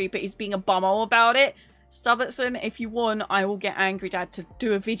family history, but he's being a bumhole about it. Stubbertson, if you want, I will get Angry Dad to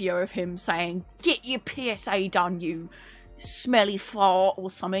do a video of him saying, "Get your PSA done, you smelly fart,"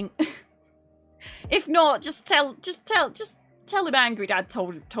 or something. If not, just tell him Angry Dad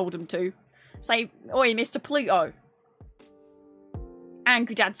told him to. Say, "Oi, Mr. Pluto.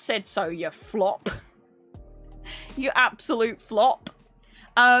 Angry Dad said so, you flop." You absolute flop.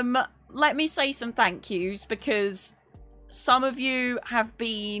 let me say some thank yous, because some of you have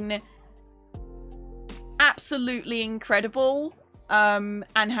been absolutely incredible, and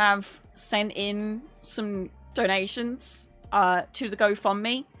have sent in some donations to the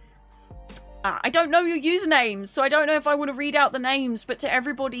GoFundMe. I don't know your usernames, so I don't know if I want to read out the names, but to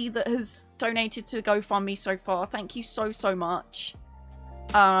everybody that has donated to GoFundMe so far, thank you so, so much.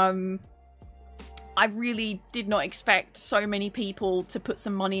 I really did not expect so many people to put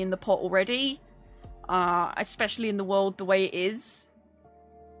some money in the pot already, especially in the world the way it is.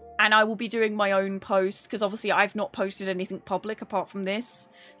 And I will be doing my own post, because obviously I've not posted anything public apart from this.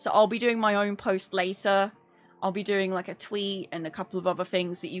 So I'll be doing my own post later. I'll be doing like a tweet and a couple of other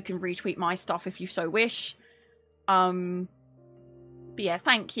things that you can retweet my stuff if you so wish. But yeah,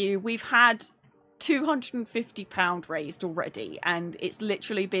 thank you. We've had £250 raised already, and it's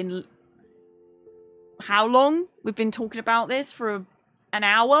literally been... How long? We've been talking about this for an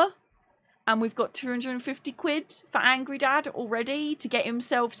hour, and we've got 250 quid for Angry Dad already to get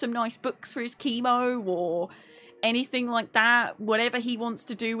himself some nice books for his chemo or anything like that. Whatever he wants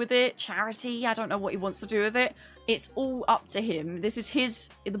to do with it. Charity, I don't know what he wants to do with it. It's all up to him. This is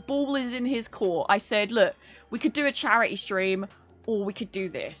his... The ball is in his court. I said, look, we could do a charity stream or we could do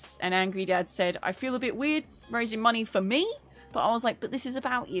this. And Angry Dad said, I feel a bit weird raising money for me. But I was like, but this is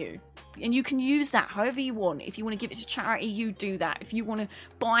about you. And you can use that however you want. If you want to give it to charity, you do that. If you want to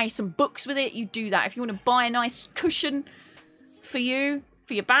buy some books with it, you do that. If you want to buy a nice cushion for you,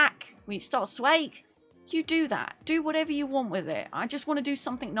 for your back, when it starts to ache, you do that. Do whatever you want with it. I just want to do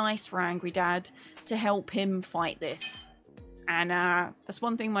something nice for Angry Dad to help him fight this. And that's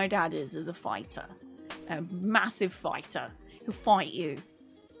one thing my dad is a fighter. A massive fighter. He'll fight you.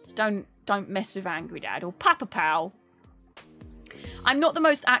 So don't mess with Angry Dad. Or papaPOW. I'm not the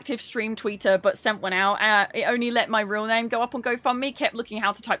most active stream tweeter, but sent one out. It only let my real name go up on GoFundMe. Kept looking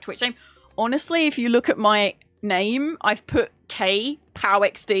how to type Twitch name. Honestly, if you look at my name, I've put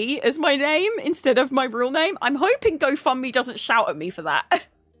papaPOWXD as my name instead of my real name. I'm hoping GoFundMe doesn't shout at me for that.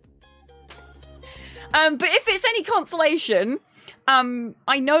 But if it's any consolation,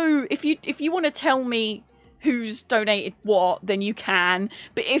 I know if you want to tell me who's donated what, then you can.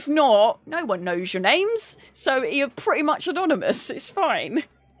 But if not, no one knows your names, so you're pretty much anonymous. It's fine.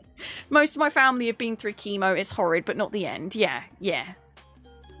 Most of my family have been through chemo. It's horrid, but not the end. Yeah.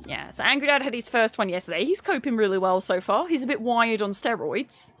 So Angry Dad had his first one yesterday. He's coping really well so far. He's a bit wired on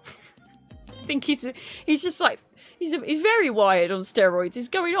steroids. I think he's just like, he's very wired on steroids. He's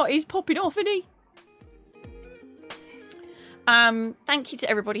going on. He's popping off, isn't he? Thank you to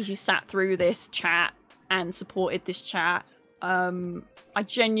everybody who sat through this chat and supported this chat. I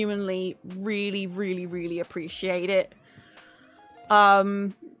genuinely really appreciate it.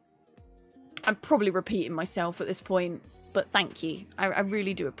 I'm probably repeating myself at this point, but thank you. I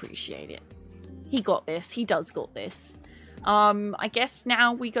really do appreciate it. He got this. He does got this. I guess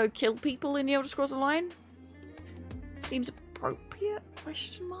now we go kill people in the Elder Scrolls Online. Seems appropriate?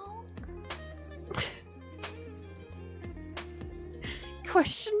 Question mark?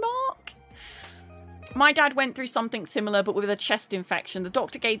 Question mark? My dad went through something similar, but with a chest infection. The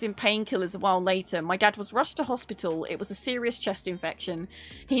doctor gave him painkillers a while later. My dad was rushed to hospital. It was a serious chest infection.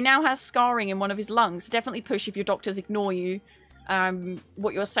 He now has scarring in one of his lungs. Definitely push if your doctors ignore you.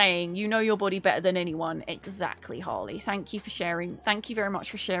 What you're saying. You know your body better than anyone. Exactly, Harley. Thank you for sharing. Thank you very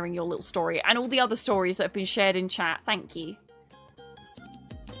much for sharing your little story. And all the other stories that have been shared in chat. Thank you.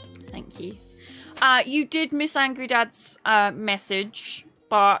 Thank you. You did miss Angry Dad's message.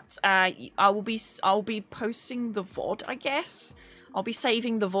 But I'll be posting the VOD, I guess. I'll be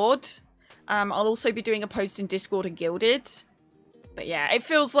saving the VOD. I'll also be doing a post in Discord and Gilded. But yeah, it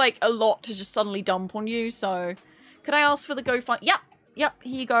feels like a lot to just suddenly dump on you. So, could I ask for the GoFundMe? Yep,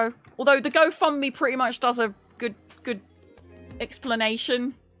 here you go. Although the GoFundMe pretty much does a good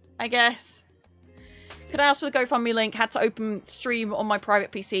explanation, I guess. Could I ask for the GoFundMe link? Had to open stream on my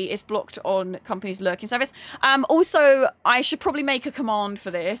private PC. It's blocked on company's lurking service. Also, I should probably make a command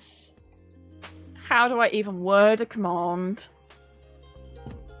for this. How do I even word a command?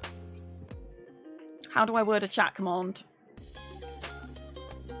 How do I word a chat command?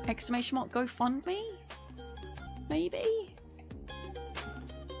 Exclamation mark GoFundMe? Maybe?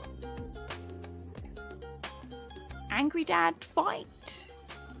 Angry Dad fight?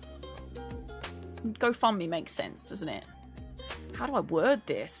 GoFundMe makes sense, doesn't it? How do I word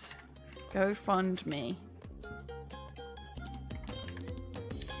this? GoFundMe.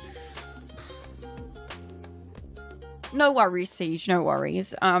 No worries, Siege, no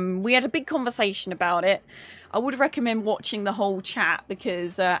worries. We had a big conversation about it. I would recommend watching the whole chat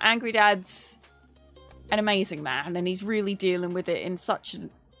because Angry Dad's an amazing man and he's really dealing with it in such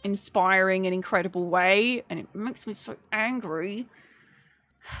inspiring and incredible way, and it makes me so angry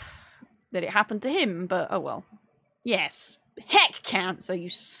that it happened to him, but oh well. Yes. Heck, Cancer, you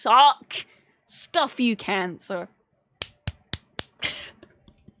suck! Stuff you, Cancer.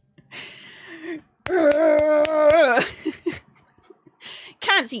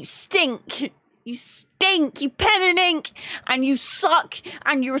 Cancer, you stink! You stink, you pen and ink, and you suck,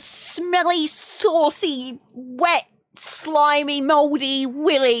 and you're a smelly, saucy, wet, slimy, mouldy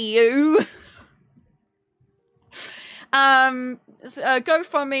willy, you.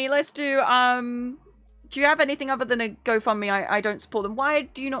 GoFundMe, let's do you have anything other than a GoFundMe? I don't support them. Why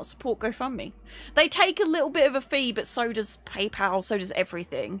do you not support GoFundMe? They take a little bit of a fee, but so does PayPal, so does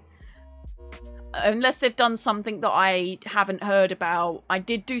everything. Unless they've done something that I haven't heard about. I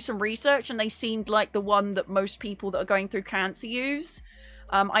did do some research and they seemed like the one that most people that are going through cancer use.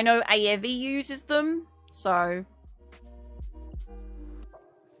 I know AEV uses them, so...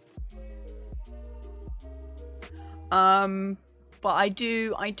 but I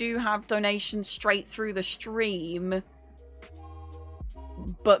do have donations straight through the stream.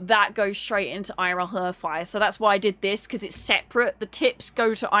 But that goes straight into IRL Hearthfire. So that's why I did this, because it's separate. The tips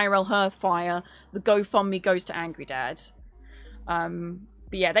go to IRL Hearthfire. The GoFundMe goes to Angry Dad. But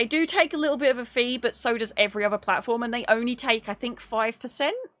yeah, they do take a little bit of a fee, but so does every other platform. And they only take, I think,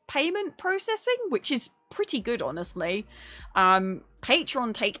 5% payment processing, which is pretty good, honestly.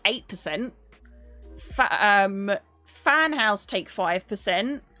 Patreon take 8%. Fanhouse take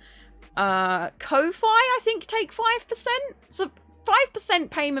 5%. Ko-Fi, I think, take 5%. So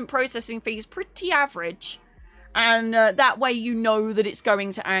 5% payment processing fee is pretty average. And that way you know that it's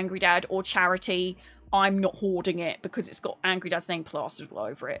going to Angry Dad or charity. I'm not hoarding it because it's got Angry Dad's name plastered all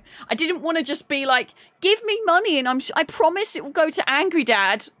over it. I didn't want to just be like, give me money and I promise it will go to Angry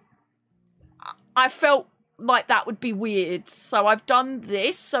Dad. I felt like that would be weird. So I've done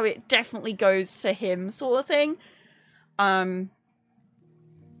this so it definitely goes to him, sort of thing.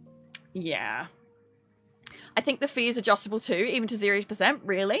 Yeah. I think the fee is adjustable too, even to 0%.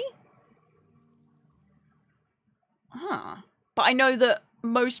 Really? Huh. But I know that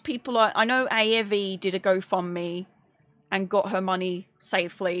most people are... I know AEV did a GoFundMe and got her money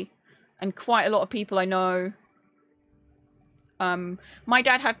safely. And quite a lot of people I know... my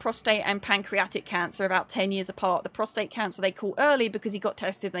dad had prostate and pancreatic cancer about 10 years apart. The prostate cancer they caught early because he got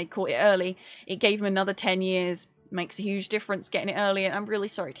tested and they caught it early. It gave him another 10 years. Makes a huge difference getting it early, and I'm really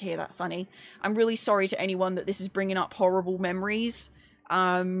sorry to hear that, Sonny. I'm really sorry to anyone that this is bringing up horrible memories.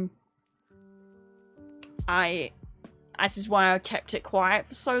 This is why I kept it quiet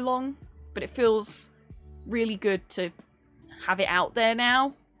for so long, but it feels really good to have it out there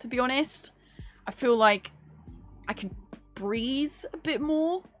now, to be honest. I feel like I can breathe a bit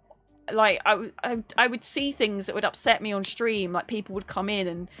more. Like, I would see things that would upset me on stream, like people would come in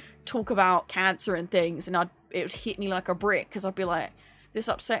and talk about cancer and things, and it would hit me like a brick, because I'd be like, this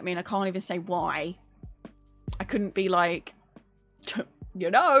upset me and I can't even say why. I couldn't be like, you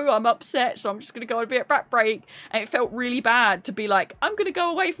know, I'm upset, so I'm just going to go on a bit of back break. And it felt really bad to be like, I'm going to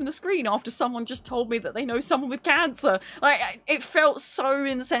go away from the screen after someone just told me that they know someone with cancer. Like, it felt so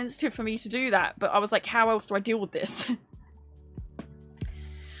insensitive for me to do that, but I was like, how else do I deal with this?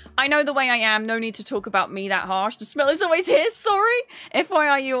 I know the way I am, no need to talk about me that harsh. The smell is always here, sorry.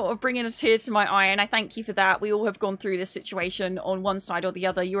 FYI, you're bringing a tear to my eye, and I thank you for that. We all have gone through this situation on one side or the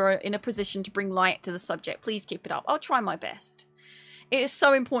other. You are in a position to bring light to the subject. Please keep it up. I'll try my best. It is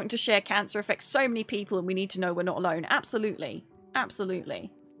so important to share. Cancer affects so many people, and we need to know we're not alone. Absolutely.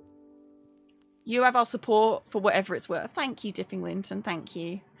 Absolutely. You have our support for whatever it's worth. Thank you, Dipping Linton. Thank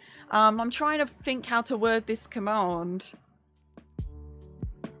you. I'm trying to think how to word this command.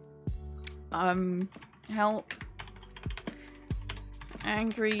 Help.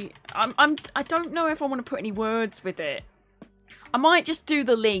 Angry. I don't know if I want to put any words with it. I might just do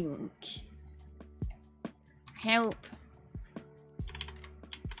the link. Help.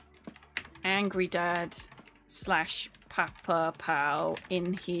 Angry Dad / papaPOW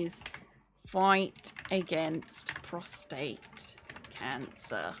in his fight against prostate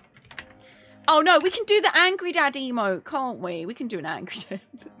cancer. Oh no, we can do the Angry Dad emote, can't we? We can do an Angry Dad.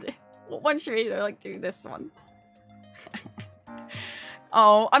 What one should we do? Like, do this one.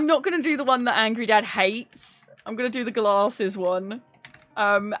 Oh, I'm not going to do the one that Angry Dad hates. I'm going to do the glasses one.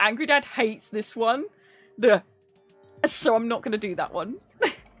 Angry Dad hates this one. So I'm not going to do that one.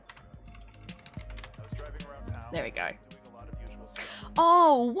 There we go.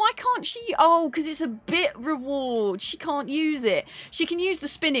 Oh, why can't she? Oh, because it's a bit reward. She can't use it. She can use the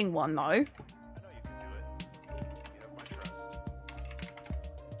spinning one, though.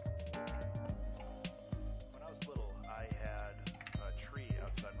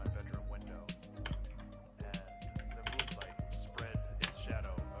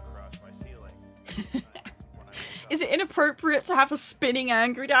 Is it inappropriate to have a spinning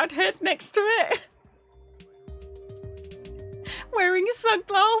angry dad head next to it? Wearing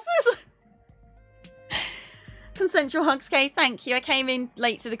sunglasses. Consensual hugs, Kay. Thank you. I came in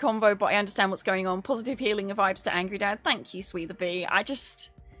late to the convo, but I understand what's going on. Positive healing vibes to angry dad. Thank you, Sweet the Bee. I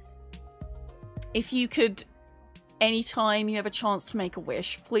just... If you could... Anytime you have a chance to make a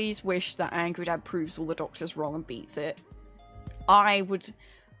wish, please wish that angry dad proves all the doctors wrong and beats it. I would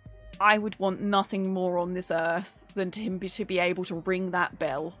want nothing more on this earth than to be able to ring that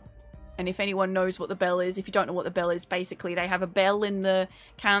bell. And if anyone knows what the bell is, if you don't know what the bell is, basically they have a bell in the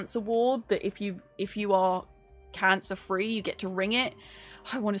cancer ward that if you are cancer free, you get to ring it.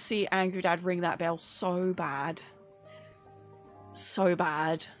 I want to see angry dad ring that bell so bad. So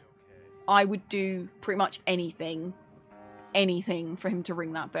bad. I would do pretty much anything for him to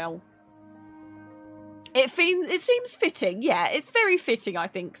ring that bell. It seems fitting. Yeah, it's very fitting, I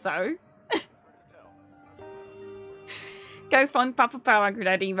think so. Go fund papaPOW angry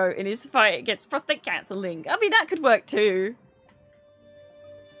dad emote in his fight against prostate cancer link. I mean, that could work too.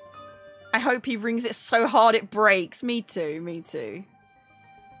 I hope he rings it so hard it breaks. Me too, me too.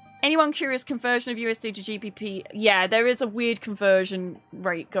 Anyone curious, conversion of USD to GBP? Yeah, there is a weird conversion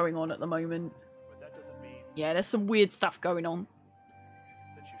rate going on at the moment. Yeah, there's some weird stuff going on.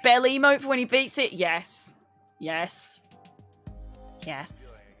 Bell emote for when he beats it? Yes. Yes.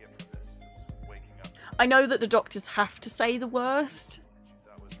 Yes. I know that the doctors have to say the worst.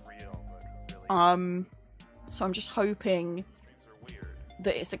 So I'm just hoping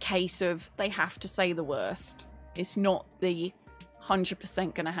that it's a case of they have to say the worst. It's not the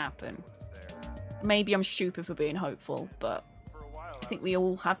 100% gonna happen. Maybe I'm stupid for being hopeful, but I think we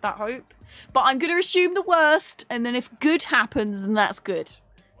all have that hope. But I'm gonna assume the worst, and then if good happens, then that's good.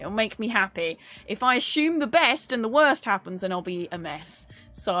 It'll make me happy. If I assume the best and the worst happens, then I'll be a mess.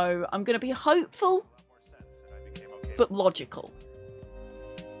 So I'm gonna be hopeful, but logical.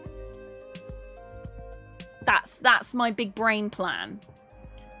 That's my big brain plan.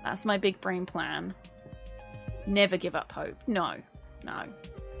 That's my big brain plan. Never give up hope. No. No.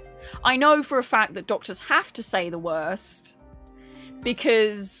 I know for a fact that doctors have to say the worst,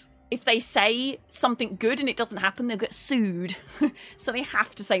 because if they say something good and it doesn't happen, they'll get sued. So they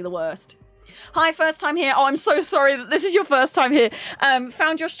have to say the worst. Hi, first time here. Oh, I'm so sorry that this is your first time here.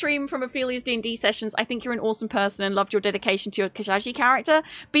 Found your stream from Ophelia's D&D sessions. I think you're an awesome person and loved your dedication to your Kajaji character.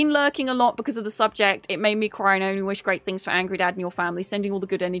 Been lurking a lot because of the subject. It made me cry and I only wish great things for Angry Dad and your family. Sending all the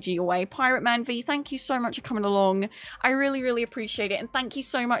good energy your way. Pirate Man V, thank you so much for coming along. I really, really appreciate it. And thank you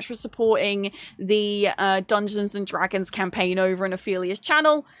so much for supporting the Dungeons and Dragons campaign over on Ophelia's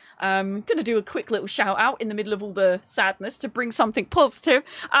channel. I'm going to do a quick little shout out in the middle of all the sadness to bring something positive.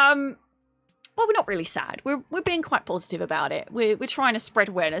 Well, we're not really sad. We're being quite positive about it. We're trying to spread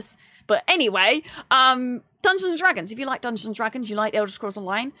awareness. But anyway, Dungeons and Dragons. If you like Dungeons and Dragons, you like Elder Scrolls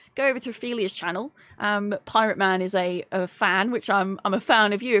Online, go over to Ophelia's channel. Pirate Man is a fan, which I'm a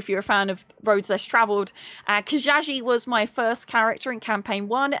fan of you if you're a fan of Roads Less Travelled. Kajaji was my first character in Campaign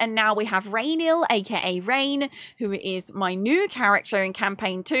 1, and now we have Rainil, aka Rain, who is my new character in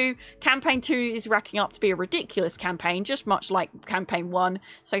Campaign 2. Campaign 2 is racking up to be a ridiculous campaign, just much like Campaign 1.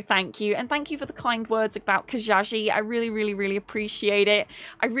 So thank you, and thank you for the kind words about Kajaji. I really, really, really appreciate it.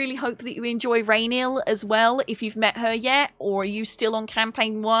 I really hope that you enjoy Rainil as well, if you've met her yet, or are you still on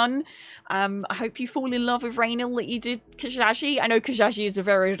Campaign 1. I hope you fall in love with Rainil that you did Kajaji. I know Kajaji is a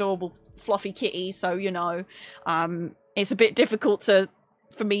very adorable fluffy kitty, so you know, it's a bit difficult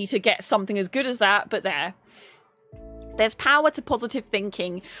for me to get something as good as that, but there's power to positive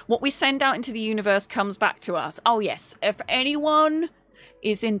thinking. What we send out into the universe comes back to us. Oh yes, if anyone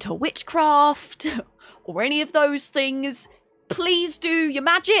is into witchcraft or any of those things, please do your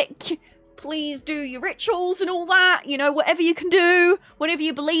magic. Please do your rituals and all that, you know, whatever you can do, whatever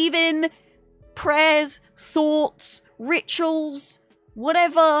you believe in, prayers, thoughts, rituals,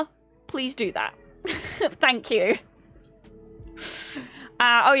 whatever, please do that. Thank you.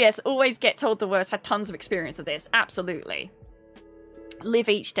 Oh yes, always get told the worst. Had tons of experience of this. Absolutely. Live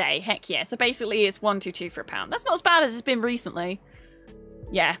each day. Heck yeah. So basically it's 122 for £1. That's not as bad as it's been recently.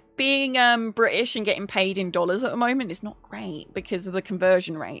 Yeah, being British and getting paid in dollars at the moment is not great because of the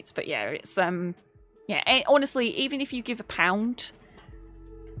conversion rates. But yeah, it's yeah. Honestly, even if you give £1,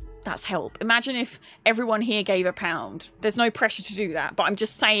 that's help. Imagine if everyone here gave £1. There's no pressure to do that, but I'm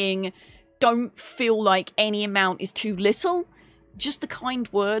just saying, don't feel like any amount is too little. Just the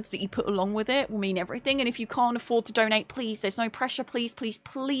kind words that you put along with it will mean everything. And if you can't afford to donate, please, there's no pressure. Please, please,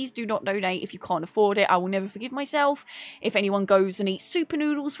 please do not donate if you can't afford it. I will never forgive myself. If anyone goes and eats super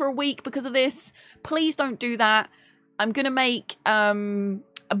noodles for a week because of this, please don't do that. I'm going to make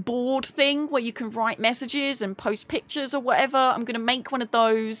a board thing where you can write messages and post pictures or whatever. I'm going to make one of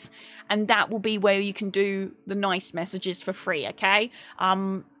those, and that will be where you can do the nice messages for free, okay?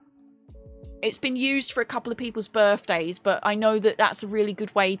 It's been used for a couple of people's birthdays, but I know that that's a really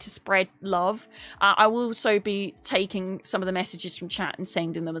good way to spread love. I will also be taking some of the messages from chat and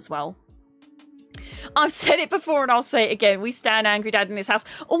sending them as well. I've said it before and I'll say it again. We stand Angry Dad in this house.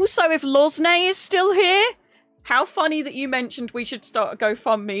 Also, if Losney is still here, how funny that you mentioned we should start a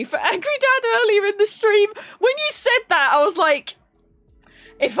GoFundMe for Angry Dad earlier in the stream. When you said that, I was like,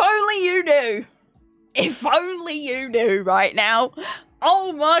 if only you knew. If only you knew right now.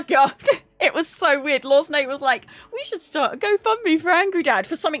 Oh my God. It was so weird. Losney was like, we should start a GoFundMe for Angry Dad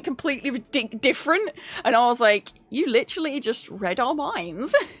for something completely different. And I was like, you literally just read our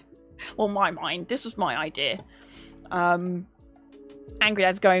minds. Well, my mind. This was my idea. Angry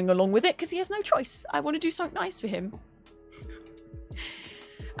Dad's going along with it because he has no choice. I want to do something nice for him.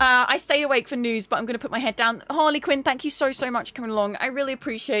 I stayed awake for news, but I'm going to put my head down. Harley Quinn, thank you so, so much for coming along. I really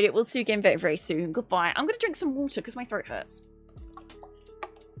appreciate it. We'll see you again very, very soon. Goodbye. I'm going to drink some water because my throat hurts.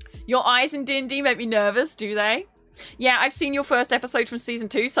 Your eyes in D&D make me nervous, do they? Yeah, I've seen your first episode from season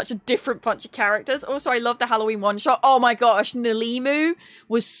 2. Such a different bunch of characters. Also, I love the Halloween one-shot. Oh my gosh, Nalimu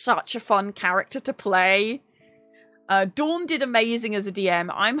was such a fun character to play. Dawn did amazing as a DM.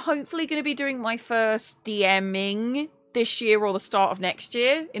 I'm hopefully going to be doing my first DMing this year or the start of next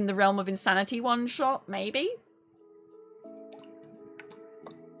year in the Realm of Insanity one-shot, maybe.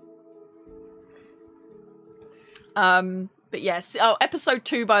 But yes, oh, episode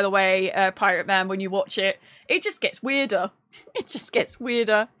 2, by the way, Pirate Man, when you watch it, it just gets weirder. It just gets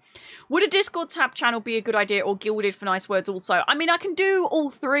weirder. Would a Discord tab channel be a good idea, or Gilded for nice words also? I mean, I can do all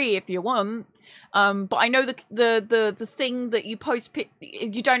 3 if you want. But I know the thing that you post,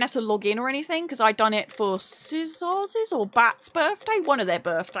 you don't have to log in or anything, because I done it for Scissors's or Bat's birthday, one of their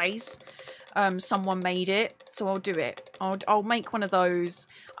birthdays. Someone made it, so I'll do it. I'll make one of those.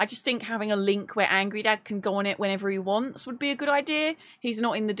 I just think having a link where Angry Dad can go on it whenever he wants would be a good idea. He's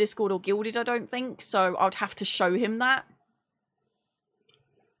not in the Discord or Gilded, I don't think, so I'd have to show him that.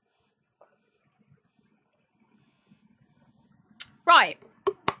 Right.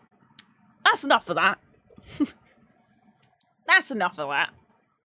 That's enough of that. That's enough of that.